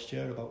saying last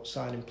year about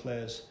signing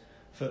players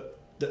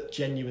that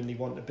genuinely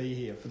want to be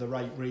here for the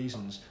right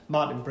reasons.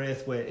 Martin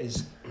Braithwaite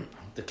is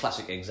the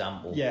classic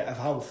example. Of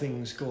how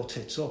things go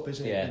tits up,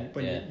 isn't it?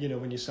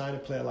 When you sign a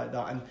player like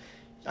that, and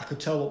I could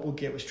tell what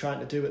Woodgate was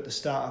trying to do at the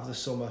start of the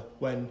summer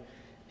when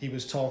he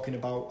was talking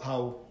about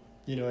how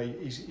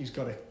he's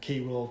got a key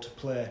role to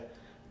play,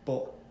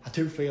 but I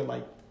do feel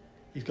like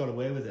he's got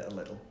away with it a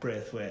little.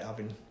 Braithwaite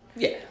having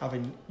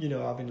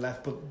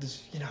left, but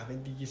there's,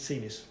 you've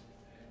seen his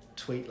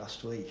tweet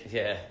last week.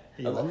 Yeah,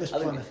 are you on this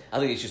planet? I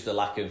think it's just a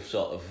lack of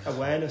sort of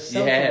awareness,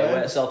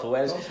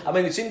 self-awareness. I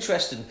mean, it's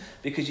interesting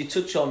because you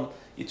touch on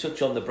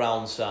the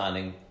Brown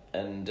signing,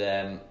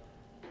 and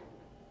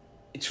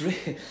it's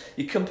really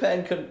you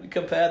compare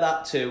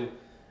that to.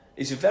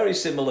 It's a very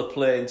similar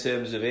play in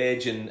terms of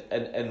age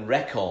and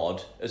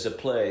record as a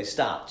play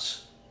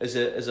stats as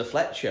a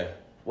Fletcher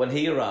when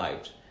he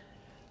arrived.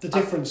 The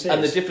difference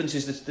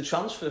is the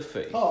transfer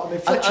fee. Oh, I mean,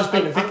 Fletcher's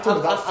been a victim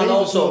of that fee, and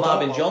also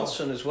Marvin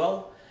Johnson as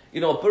well.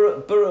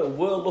 Borough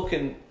were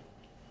looking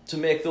to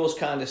make those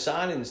kind of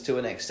signings to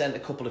an extent a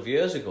couple of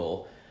years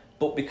ago,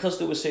 but because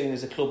they were seen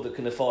as a club that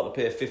can afford to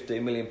pay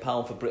 £15 million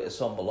for Britta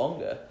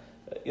Sombalonga,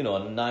 and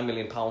 £9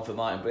 million for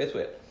Martin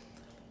Braithwaite,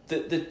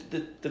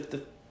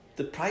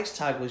 the price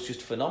tag was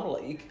just phenomenal.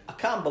 I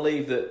can't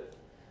believe that,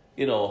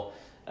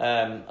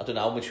 I don't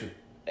know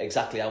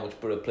exactly how much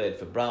Borough played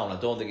for Brown. I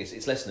don't think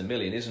it's less than $1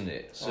 million, isn't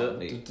it?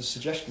 Certainly. The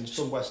suggestions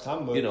from West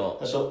Ham were,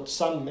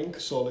 Sam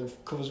Inkersole, who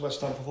covers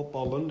West Ham for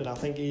Football London, I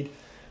think he'd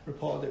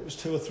reported it was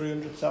 200,000 or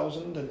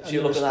 300,000, and so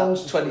you're looking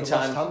at 20 West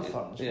times. Ham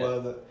fans were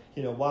that,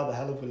 why the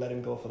hell have we let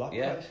him go for that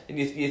price? And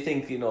you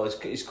think,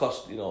 it's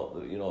cost,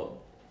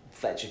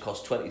 Fletcher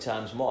cost 20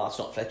 times more. That's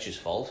not Fletcher's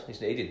fault. He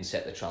didn't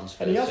set the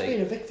transfer. And he has been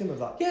a victim of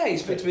that. Yeah,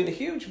 he's been a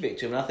huge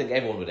victim, and I think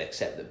everyone would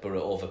accept that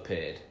Borough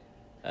overpaid.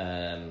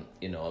 And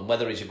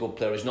whether he's a good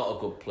player or he's not a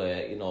good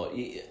player,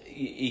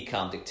 he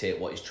can't dictate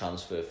what his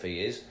transfer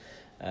fee is.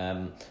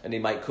 And he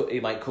might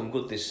come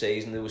good this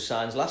season. There were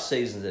signs last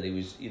season that he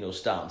was,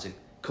 starting to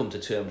come to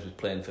terms with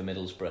playing for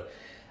Middlesbrough.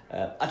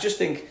 I just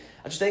think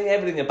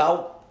everything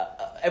about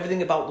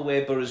the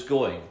way Borough's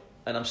going.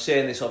 And I'm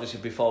saying this obviously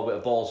before a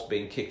ball's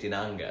being kicked in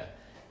anger.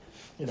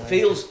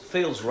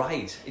 Feels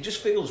right. It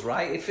just feels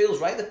right. It feels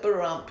right that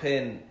Borough aren't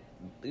paying,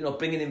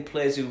 bringing in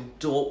players who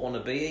don't want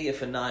to be here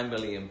for £9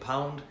 million,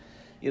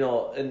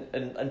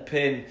 and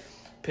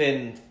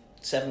paying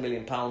 £7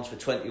 million for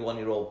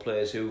 21-year-old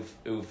players who've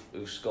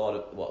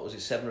scored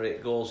 7 or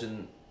 8 goals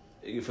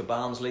for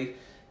Barnsley.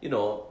 You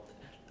know,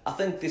 I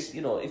think this.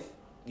 You know, if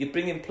you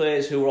bring in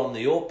players who are on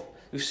the up,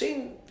 we've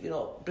seen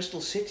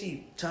Bristol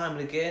City time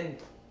and again,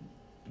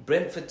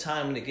 Brentford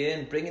time and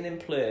again, bringing in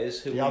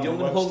players who are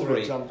young and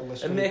hungry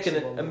and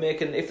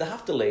making if they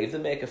have to leave, they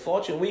make a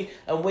fortune. We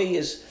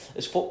as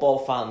football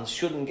fans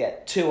shouldn't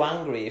get too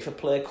angry if a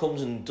player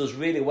comes and does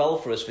really well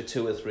for us for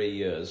 2 or 3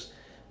 years,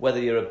 whether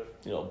you're a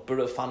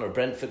Borough fan or a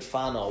Brentford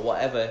fan or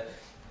whatever,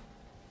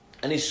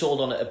 and he's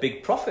sold on at a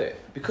big profit,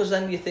 because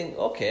then you think,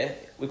 okay,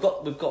 we've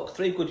got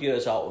 3 good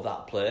years out of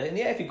that player, and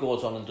if he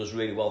goes on and does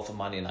really well for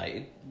Man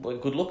United, well,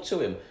 good luck to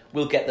him.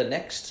 We'll get the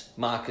next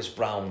Marcus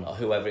Brown or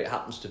whoever it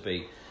happens to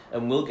be,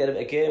 and we'll get him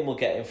again. We'll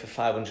get him for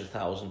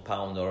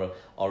 £500,000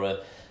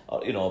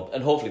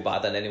 and hopefully by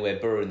then anyway,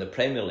 Borough in the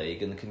Premier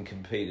League and can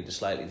compete at a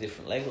slightly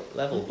different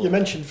level. You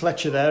mentioned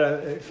Fletcher there.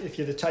 If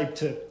you're the type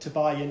to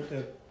buy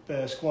into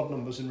squad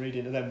numbers and read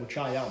into them, which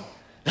I am.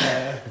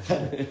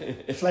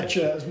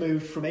 Fletcher has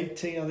moved from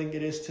 18, I think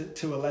it is,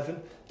 to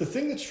 11. The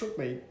thing that struck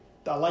me,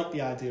 I like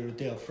the idea of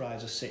Dale Fry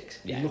as a 6.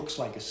 Yeah. He looks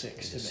like a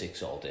 6. He's a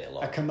 6 all day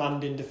long. A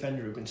commanding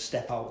defender who can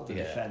step out of the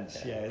defence.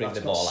 Yeah, bring that's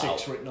the ball got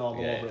 6 out. Written all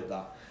over it.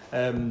 That.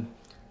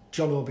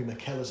 John Obi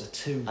Mikel's a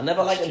 2. I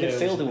never liked a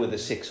midfielder with a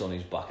 6 on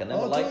his back. I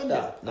never liked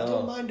that. No. I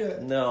don't mind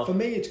it. No. For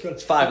me, it's good.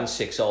 It's 5 and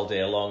 6 all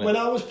day long. When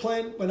I was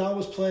playing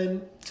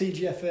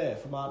TGFA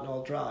for Martin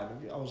Hall Drive,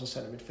 I was a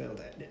centre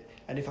midfielder,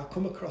 and if I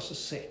come across a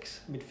 6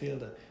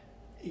 midfielder,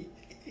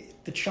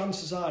 the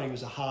chances are he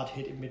was a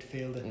hard-hitting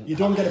midfielder. You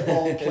don't get a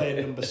ball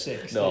playing number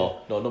 6.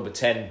 No, number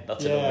 10.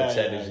 That's a number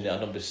 10, isn't it?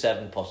 Number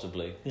 7,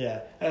 possibly.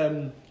 Yeah.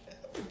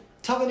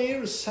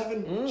 Tavernier as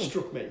 7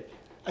 struck me.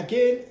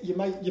 Again, you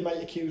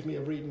might accuse me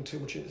of reading too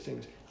much into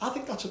things. I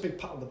think that's a big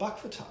pat on the back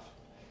for Tav.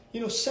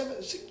 7.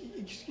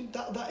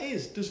 That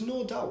is. There's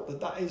no doubt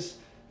that is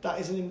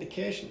an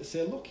indication to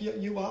say, look,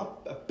 you are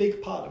a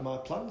big part of my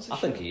plans. I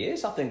think he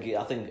is. I think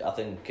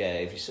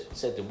if you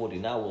said to Woody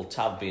now, will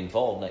Tav be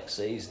involved next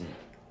season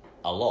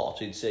a lot?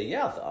 He'd say,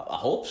 yeah, I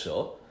hope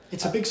so.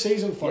 It's a big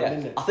season for him,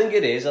 isn't it? I think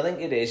it is.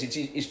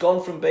 He's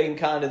gone from being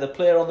kind of the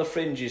player on the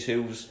fringes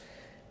who's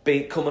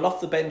coming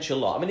off the bench a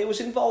lot. I mean, he was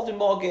involved in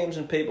more games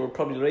than people would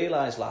probably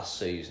realise last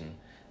season.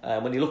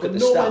 When you look at the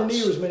stats, nowhere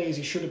near as many as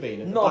he should have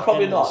been. No,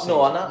 probably not.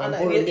 No,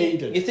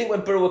 and you think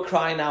when Borough were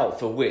crying out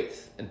for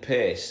width and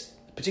pace,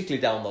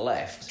 particularly down the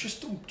left,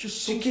 just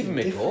give him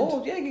a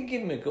go. Yeah, you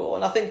give him a go.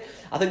 And I think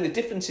the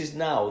difference is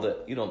now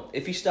that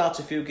if he starts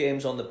a few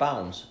games on the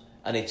bounce,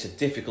 and it's a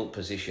difficult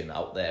position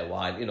out there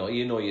wide. You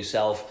know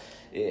yourself.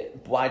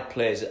 Wide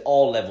players at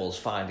all levels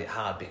find it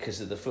hard because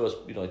of the first.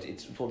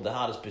 It's one of the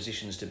hardest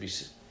positions to be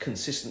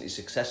consistently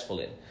successful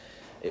in.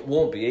 It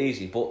won't be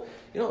easy, but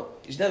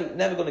he's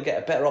never going to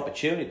get a better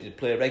opportunity to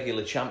play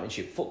regular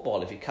Championship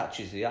football if he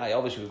catches the eye.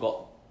 Obviously, we've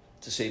got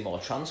to see more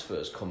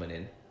transfers coming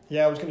in.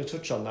 Yeah, I was going to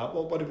touch on that.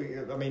 What do we?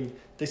 I mean,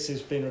 this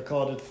has been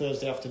recorded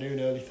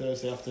early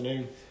Thursday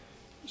afternoon,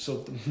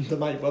 so there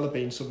might well have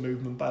been some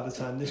movement by the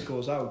time this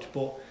goes out.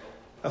 But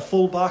a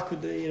full back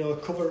with a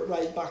cover at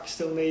right back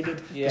still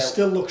needed. Yeah. They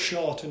still look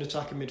short in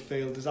attacking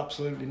midfield. There's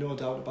absolutely no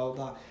doubt about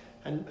that.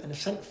 And a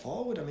centre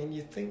forward. I mean,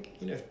 you'd think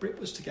if Britt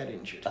was to get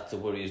injured, that's the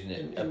worry, isn't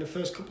it? In the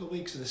first couple of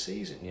weeks of the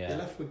season, you're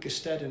left with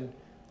Gusted and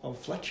on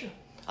Fletcher.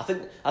 I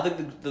think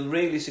the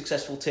really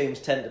successful teams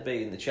tend to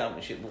be in the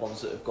Championship the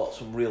ones that have got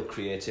some real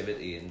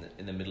creativity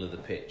in the middle of the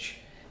pitch,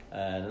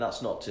 and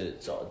that's not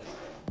to sort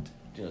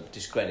of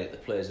discredit the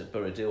players that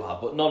Borough do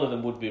have, but none of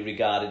them would be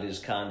regarded as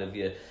kind of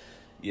your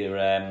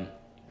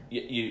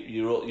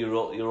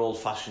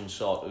old-fashioned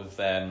sort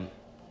of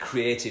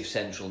creative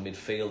central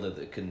midfielder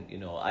that can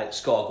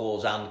score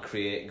goals and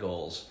create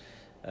goals.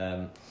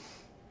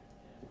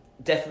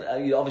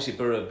 Definitely, obviously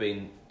Borough have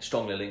been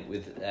strongly linked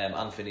with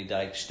Anthony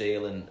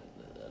Dyke-Steele, and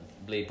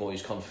Lee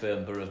Boys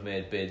confirmed Borough have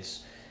made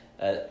bids.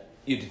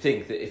 You'd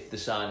think that if they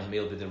sign him,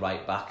 he'll be the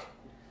right back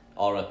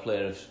or a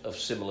player of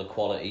similar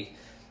quality.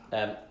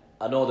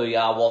 I know they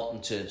are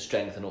wanting to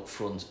strengthen up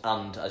front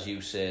and, as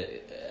you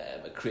say,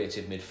 a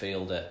creative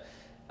midfielder.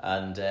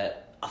 And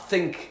I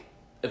think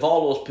of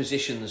all those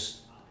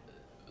positions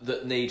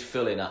that need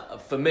filling,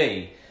 for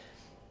me,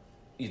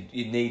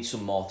 you need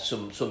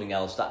something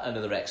else,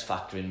 another X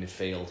factor in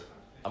midfield.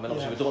 I mean,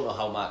 obviously we don't know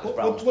how Marcus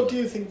Brown's What do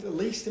you think the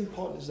least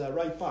important is there,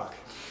 right back?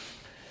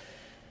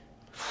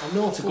 I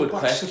know it's a good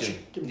question.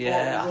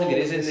 I think it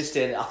is in this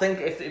day. I think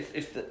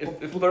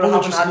if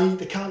Borough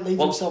they can't leave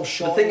themselves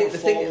short. The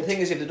thing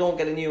is, if they don't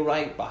get a new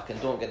right back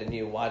and don't get a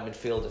new wide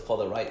midfielder for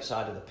the right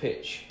side of the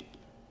pitch,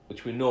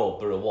 which we know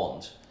Borough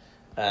want,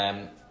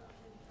 then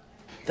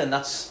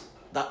that's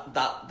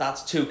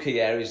 2 key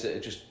areas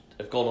that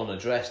have gone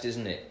unaddressed,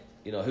 isn't it?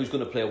 Who's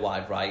going to play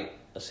wide right?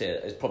 I say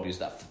it probably is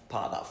that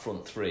part of that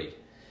front 3,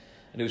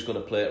 and who's going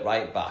to play at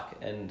right back?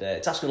 And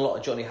it's asking a lot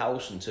of Johnny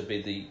Howson to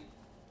be the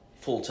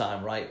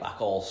full-time right back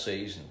all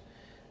season.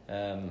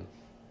 Sorry,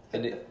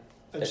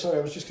 I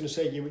was just going to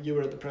say you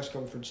were at the press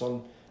conference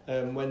on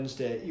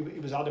Wednesday. He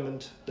was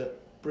adamant that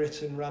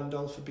Britt and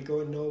Randolph would be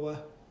going nowhere.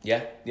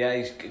 Yeah,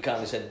 he's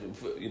kind of said,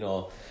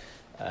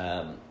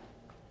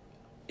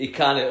 he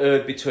kind of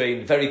erred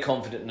between very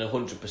confident and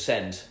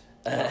 100%.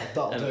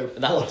 That'll do.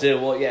 That'll do.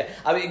 What? Yeah.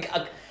 I mean,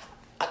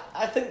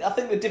 I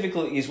think the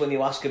difficulty is when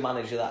you ask a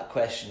manager that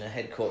question, a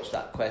head coach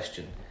that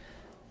question.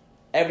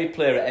 Every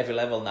player at every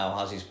level now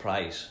has his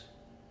price,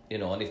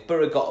 and if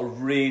Borough got a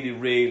really,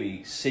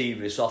 really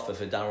serious offer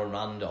for Darren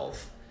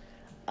Randolph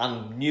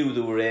and knew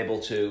they were able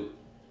to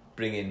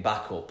bring in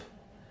backup,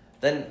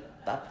 then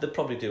they'd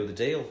probably do the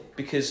deal,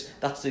 because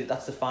that's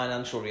the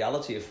financial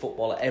reality of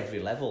football at every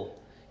level.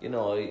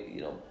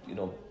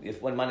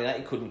 If when Man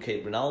United couldn't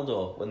keep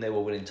Ronaldo when they were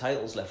winning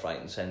titles left,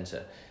 right, and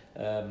centre,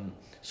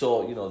 if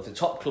the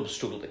top clubs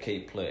struggle to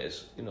keep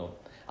players,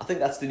 I think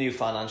that's the new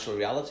financial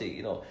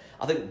reality.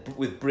 I think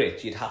with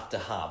Brit you'd have to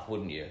have,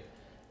 wouldn't you,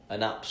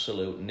 an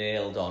absolute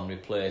nailed-on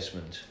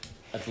replacement,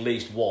 at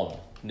least one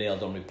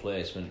nailed-on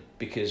replacement,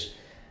 because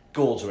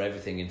goals are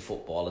everything in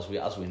football, as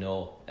we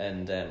know,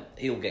 and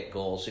he'll get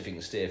goals if he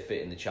can stay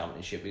fit in the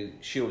Championship. He'll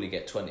surely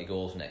get 20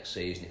 goals next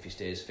season if he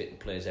stays fit and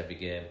plays every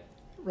game.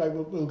 Right,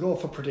 we'll go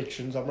for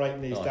predictions. I'm writing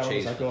these down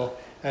as I go.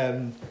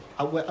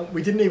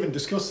 We didn't even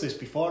discuss this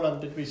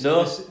beforehand, did we?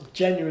 So this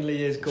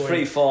genuinely is going...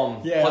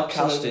 Free-form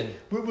podcasting.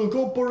 We'll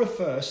go Borough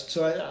first,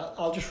 so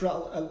I'll just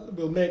rattle...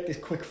 we'll make this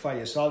quick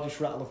fire, so I'll just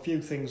rattle a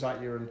few things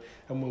at you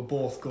and we'll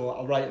both go...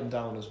 I'll write them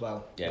down as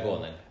well. Yeah, go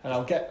on then. And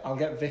I'll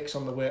get Vic's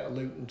on the way to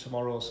Luton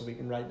tomorrow so we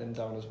can write them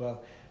down as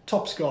well.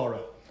 Top scorer?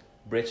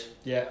 Brit.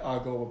 Yeah,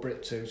 I'll go with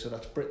Brit too, so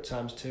that's Brit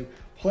times 2.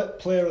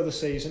 Player of the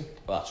season?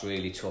 Well, that's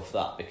really tough,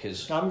 that,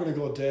 because... I'm going to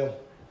go Dale.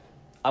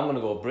 I'm going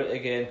to go Brit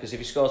again, because if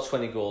he scores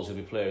 20 goals, he'll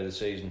be player of the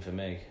season for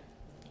me.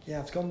 Yeah,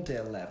 I've gone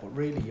Dale there, but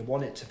really you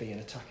want it to be an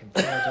attacking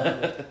player,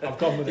 don't you? I've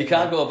gone with it. You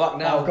can't go back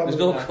now. There's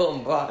no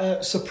coming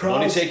back. Surprise.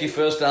 Only take your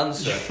first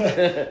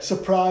answer.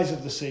 Surprise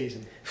of the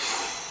season.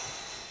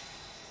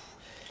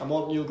 I'm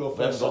wanting you to go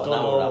first. I don't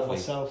know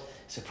myself.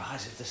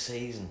 Surprise of the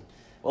season.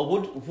 Well,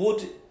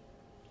 would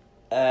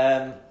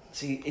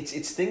see,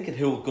 it's thinking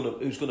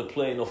who's gonna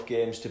play enough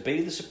games to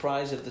be the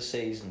surprise of the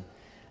season.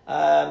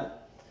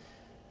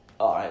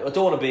 All right, I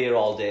don't want to be here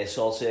all day,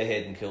 so I'll say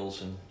Hayden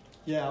Coulson.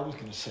 Yeah, I was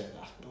going to say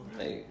that.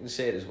 But... You can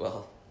say it as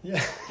well. Yeah.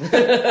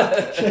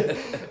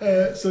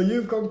 So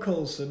you've gone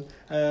Coulson.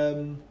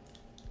 I'll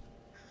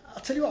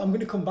tell you what, I'm going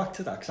to come back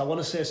to that because I want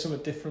to say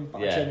something different,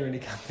 but I genuinely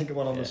can't think of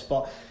one on the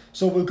spot.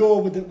 So we'll go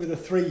with the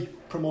 3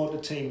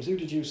 promoted teams. Who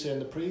did you say in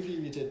the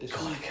preview you did this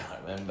week? I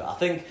can't remember. I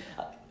think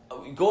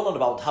going on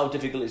about how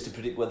difficult it is to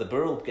predict whether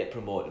Borough will get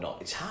promoted or not.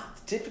 It's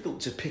difficult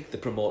to pick the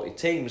promoted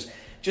teams.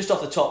 Just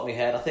off the top of my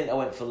head, I think I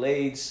went for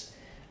Leeds.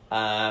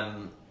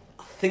 I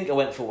think I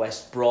went for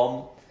West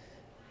Brom.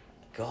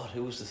 God,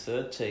 who was the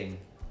third team?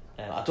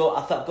 I've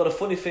got a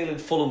funny feeling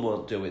Fulham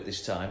won't do it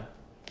this time.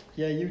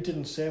 Yeah, you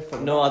didn't say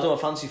Fulham. No, I don't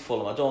fancy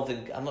Fulham.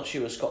 I'm not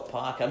sure of Scott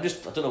Parker. I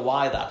don't know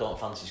why that I don't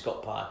fancy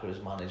Scott Parker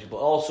as manager. But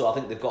also, I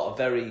think they've got a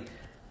very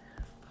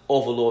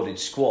overloaded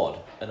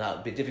squad, and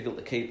that'd be difficult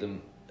to keep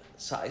them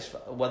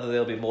satisfied. Whether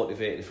they'll be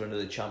motivated for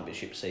another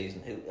Championship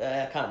season,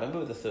 I can't remember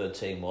who the third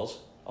team was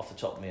off the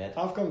top of my head.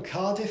 I've gone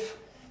Cardiff.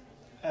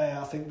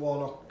 I think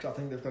Warnock. I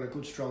think they've got a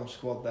good, strong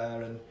squad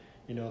there, and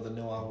they know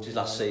how. It's his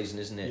last season,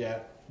 isn't it? Yeah.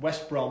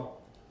 West Brom.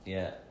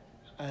 Yeah.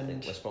 And I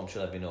think West Brom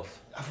should have enough.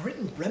 I've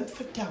written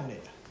Brentford down here.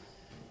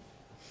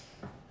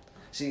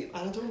 See,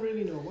 and I don't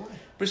really know why.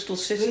 Bristol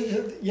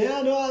City.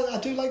 Yeah, no, I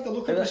do like the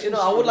look of Bristol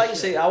City. I would like to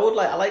see. I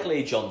like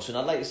Lee Johnson.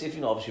 I'd like to see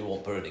if obviously we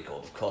want Borough to go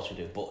up, of course we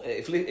do. But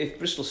if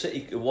Bristol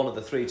City are one of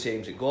the 3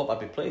 teams that go up, I'd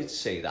be pleased to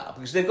see that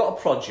because they've got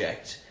a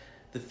project.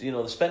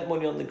 They spent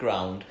money on the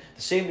ground.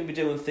 They seem to be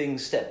doing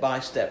things step by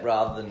step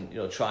rather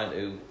than trying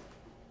to,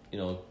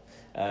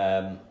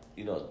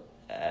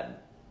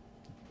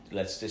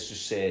 let's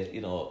just say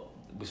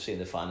we've seen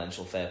the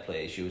financial fair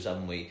play issues,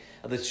 haven't we?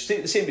 And they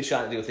seem to be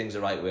trying to do things the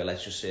right way.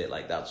 Let's just say it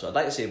like that. So I'd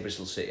like to see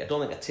Bristol City. I don't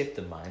think I tipped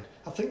them, mind.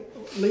 I think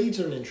Leeds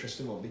are an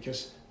interesting one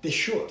because they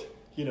should.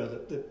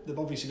 They've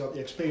obviously got the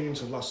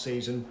experience of last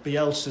season.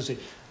 Bielsa's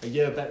a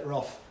year better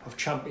off of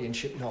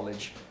Championship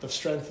knowledge. They've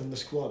strengthened the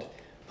squad.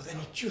 But then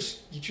you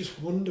just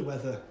wonder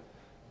whether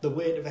the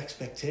weight of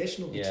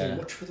expectation will be too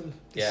much for them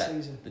this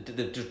season.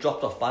 They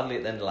dropped off badly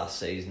at the end of last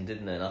season,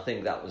 didn't they? And I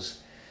think that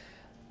was...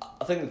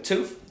 I think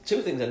the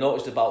two things I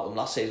noticed about them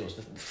last season was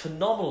the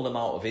phenomenal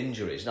amount of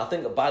injuries. And I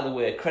think, by the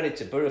way, credit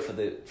to Borough for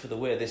the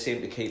way they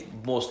seem to keep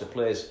most of the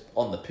players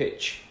on the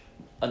pitch.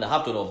 And they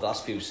have done over the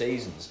last few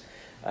seasons.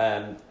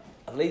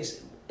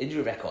 Leeds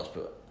injury records,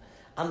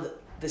 and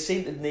they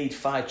seem to need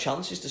 5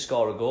 chances to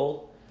score a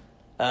goal.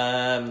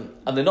 And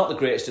they're not the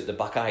greatest at the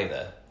back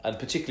either, and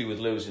particularly with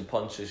losing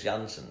Pontus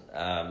Jansson.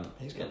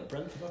 He's got to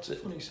Brentford. That's a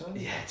funny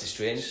signing. Yeah, it's a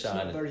strange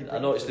signing. I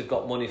noticed they've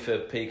got money for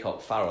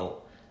Peacock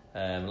Farrell,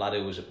 lad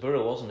who was at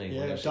Borough, wasn't he?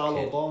 Yeah,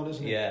 Darlow born,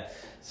 isn't he? Yeah.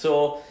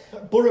 So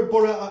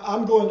Borough.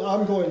 I'm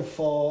going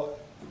for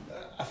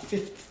a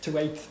 5th to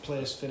 8th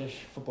place finish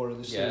for Borough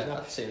this season.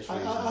 That seems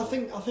reasonable. I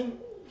think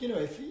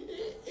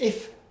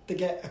if they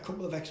get a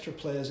couple of extra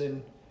players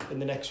in the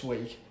next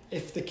week.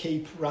 If they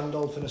keep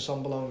Randolph and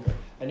Assombalonga,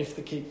 and if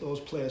they keep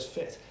those players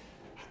fit,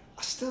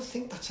 I still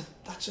think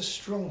that's a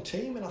strong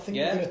team, and I think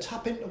Yeah. we're going to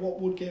tap into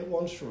what Woodgate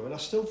wants from them, and I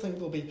still think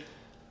they'll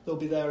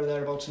be there or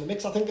thereabouts in the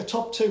mix. I think the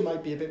top two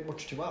might be a bit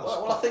much to ask.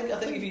 Well, I think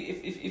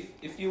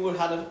if you were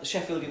had a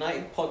Sheffield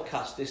United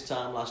podcast this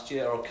time last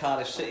year, or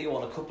Cardiff City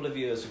one a couple of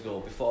years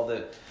ago,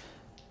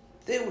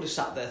 they would have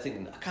sat there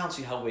thinking, I can't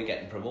see how we're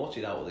getting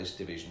promoted out of this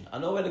division. I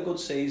know we had a good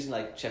season,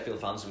 like Sheffield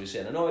fans were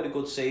saying. I know we had a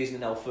good season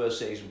in our first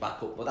season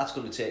back up, but that's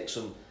going to take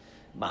some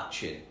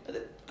matching.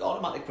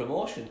 Automatic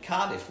promotion.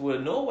 Cardiff were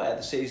nowhere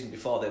the season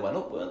before they went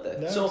up, weren't they?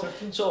 No, so,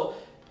 exactly. so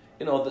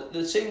you know,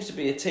 there seems to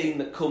be a team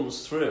that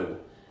comes through.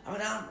 I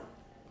mean, I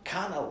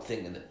can't help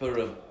thinking that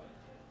Borough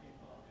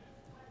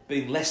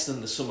been less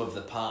than the sum of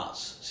the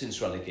parts since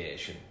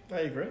relegation. I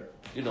agree.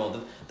 You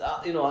know,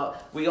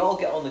 we all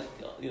get on the,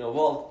 we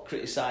all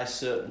criticise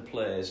certain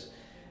players,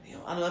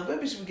 and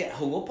maybe we get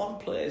hung up on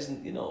players,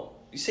 and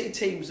you see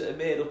teams that are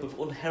made up of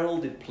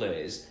unheralded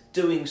players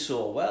doing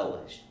so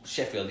well.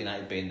 Sheffield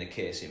United being the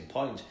case in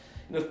point.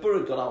 If Borough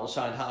had gone out and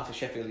signed half of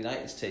Sheffield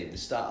United's team at the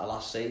start of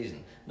last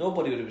season,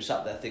 nobody would have been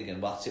sat there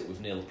thinking, well, that's it,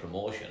 we've nailed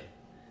promotion.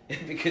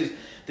 Because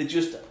they're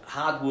just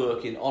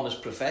hard-working,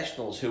 honest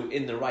professionals who,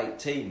 in the right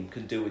team,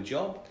 can do a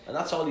job. And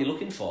that's all you're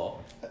looking for.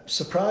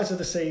 Surprise of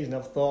the season,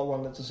 I've thought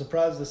one that's a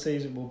surprise of the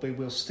season will be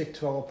we'll stick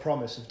to our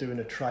promise of doing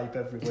a tripe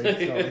every week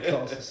throughout the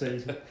course of the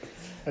season.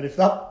 And if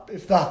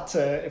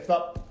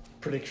that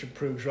prediction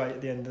proves right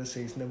at the end of the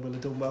season, then we'll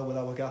have done well with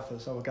our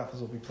gaffers. Our gaffers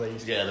will be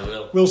pleased. Yeah, they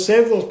will. We'll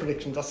save those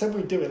predictions. I said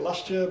we'd do it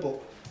last year,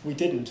 but we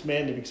didn't,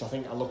 mainly because I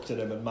think I looked at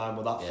them and mine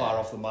were that far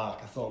off the mark.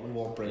 I thought we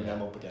won't bring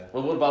them up again.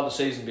 Well, what about the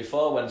season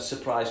before when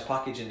surprise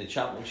package in the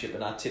Championship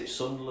and I tipped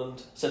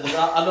Sunderland? Said they're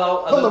not.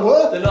 Well, they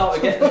were. They're not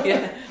to get.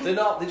 Yeah, they're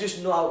not. They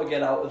just know how to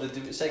get out of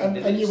the second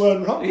division. And you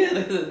weren't wrong. Yeah,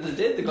 they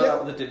did. They got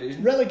out of the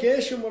division.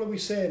 Relegation. What are we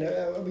saying?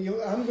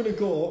 I'm going to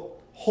go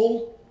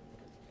Hull,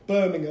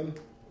 Birmingham,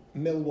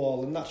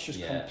 Millwall, and that's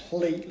just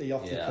completely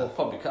off the cuff.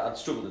 I'd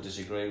struggle to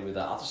disagree with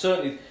that.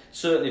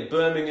 Certainly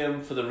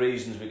Birmingham, for the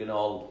reasons we can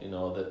all,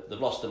 they've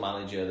lost the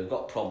manager, they've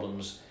got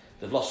problems,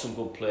 they've lost some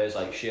good players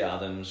like Shea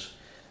Adams.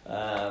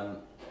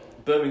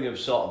 Birmingham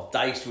sort of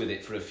diced with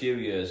it for a few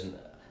years, and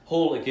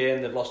Hull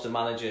again, they've lost a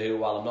manager who,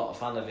 while I'm not a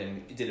fan of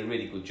him, he did a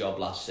really good job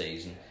last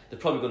season. They're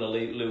probably going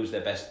to lose their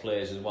best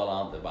players as well,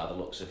 aren't they, by the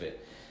looks of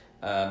it.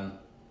 And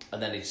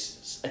then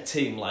it's a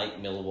team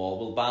like Millwall.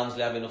 Will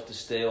Barnsley have enough to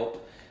stay up?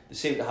 They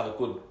seem to have a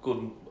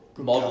good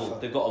model. Gaffer.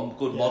 They've got a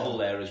good model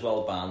there as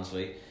well,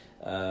 Barnsley.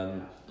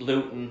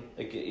 Luton,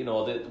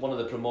 one of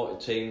the promoted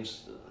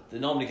teams, they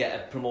normally get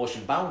a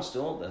promotion bounce,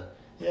 don't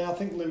they? Yeah, I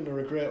think Luton are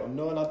a great one.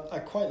 No, and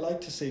I'd quite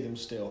like to see them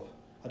stay up.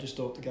 I just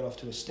hope to get off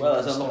to a stinker. Well,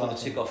 as I'm not going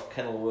to tick off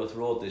Kenilworth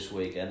Road this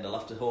weekend, I'll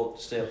have to hope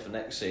to stay up for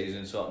next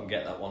season so I can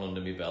get that one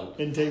under my belt.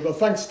 Indeed. Well,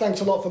 thanks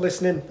a lot for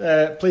listening.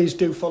 Please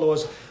do follow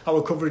us,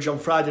 our coverage on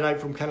Friday night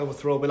from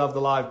Kenilworth Road. We'll have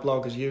the live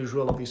blog as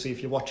usual. Obviously,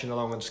 if you're watching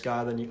along on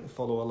Sky, then you can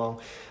follow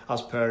along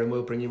as per, and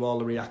we'll bring you all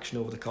the reaction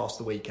over the course of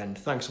the weekend.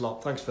 Thanks a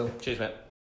lot. Thanks, Phil. Cheers, mate.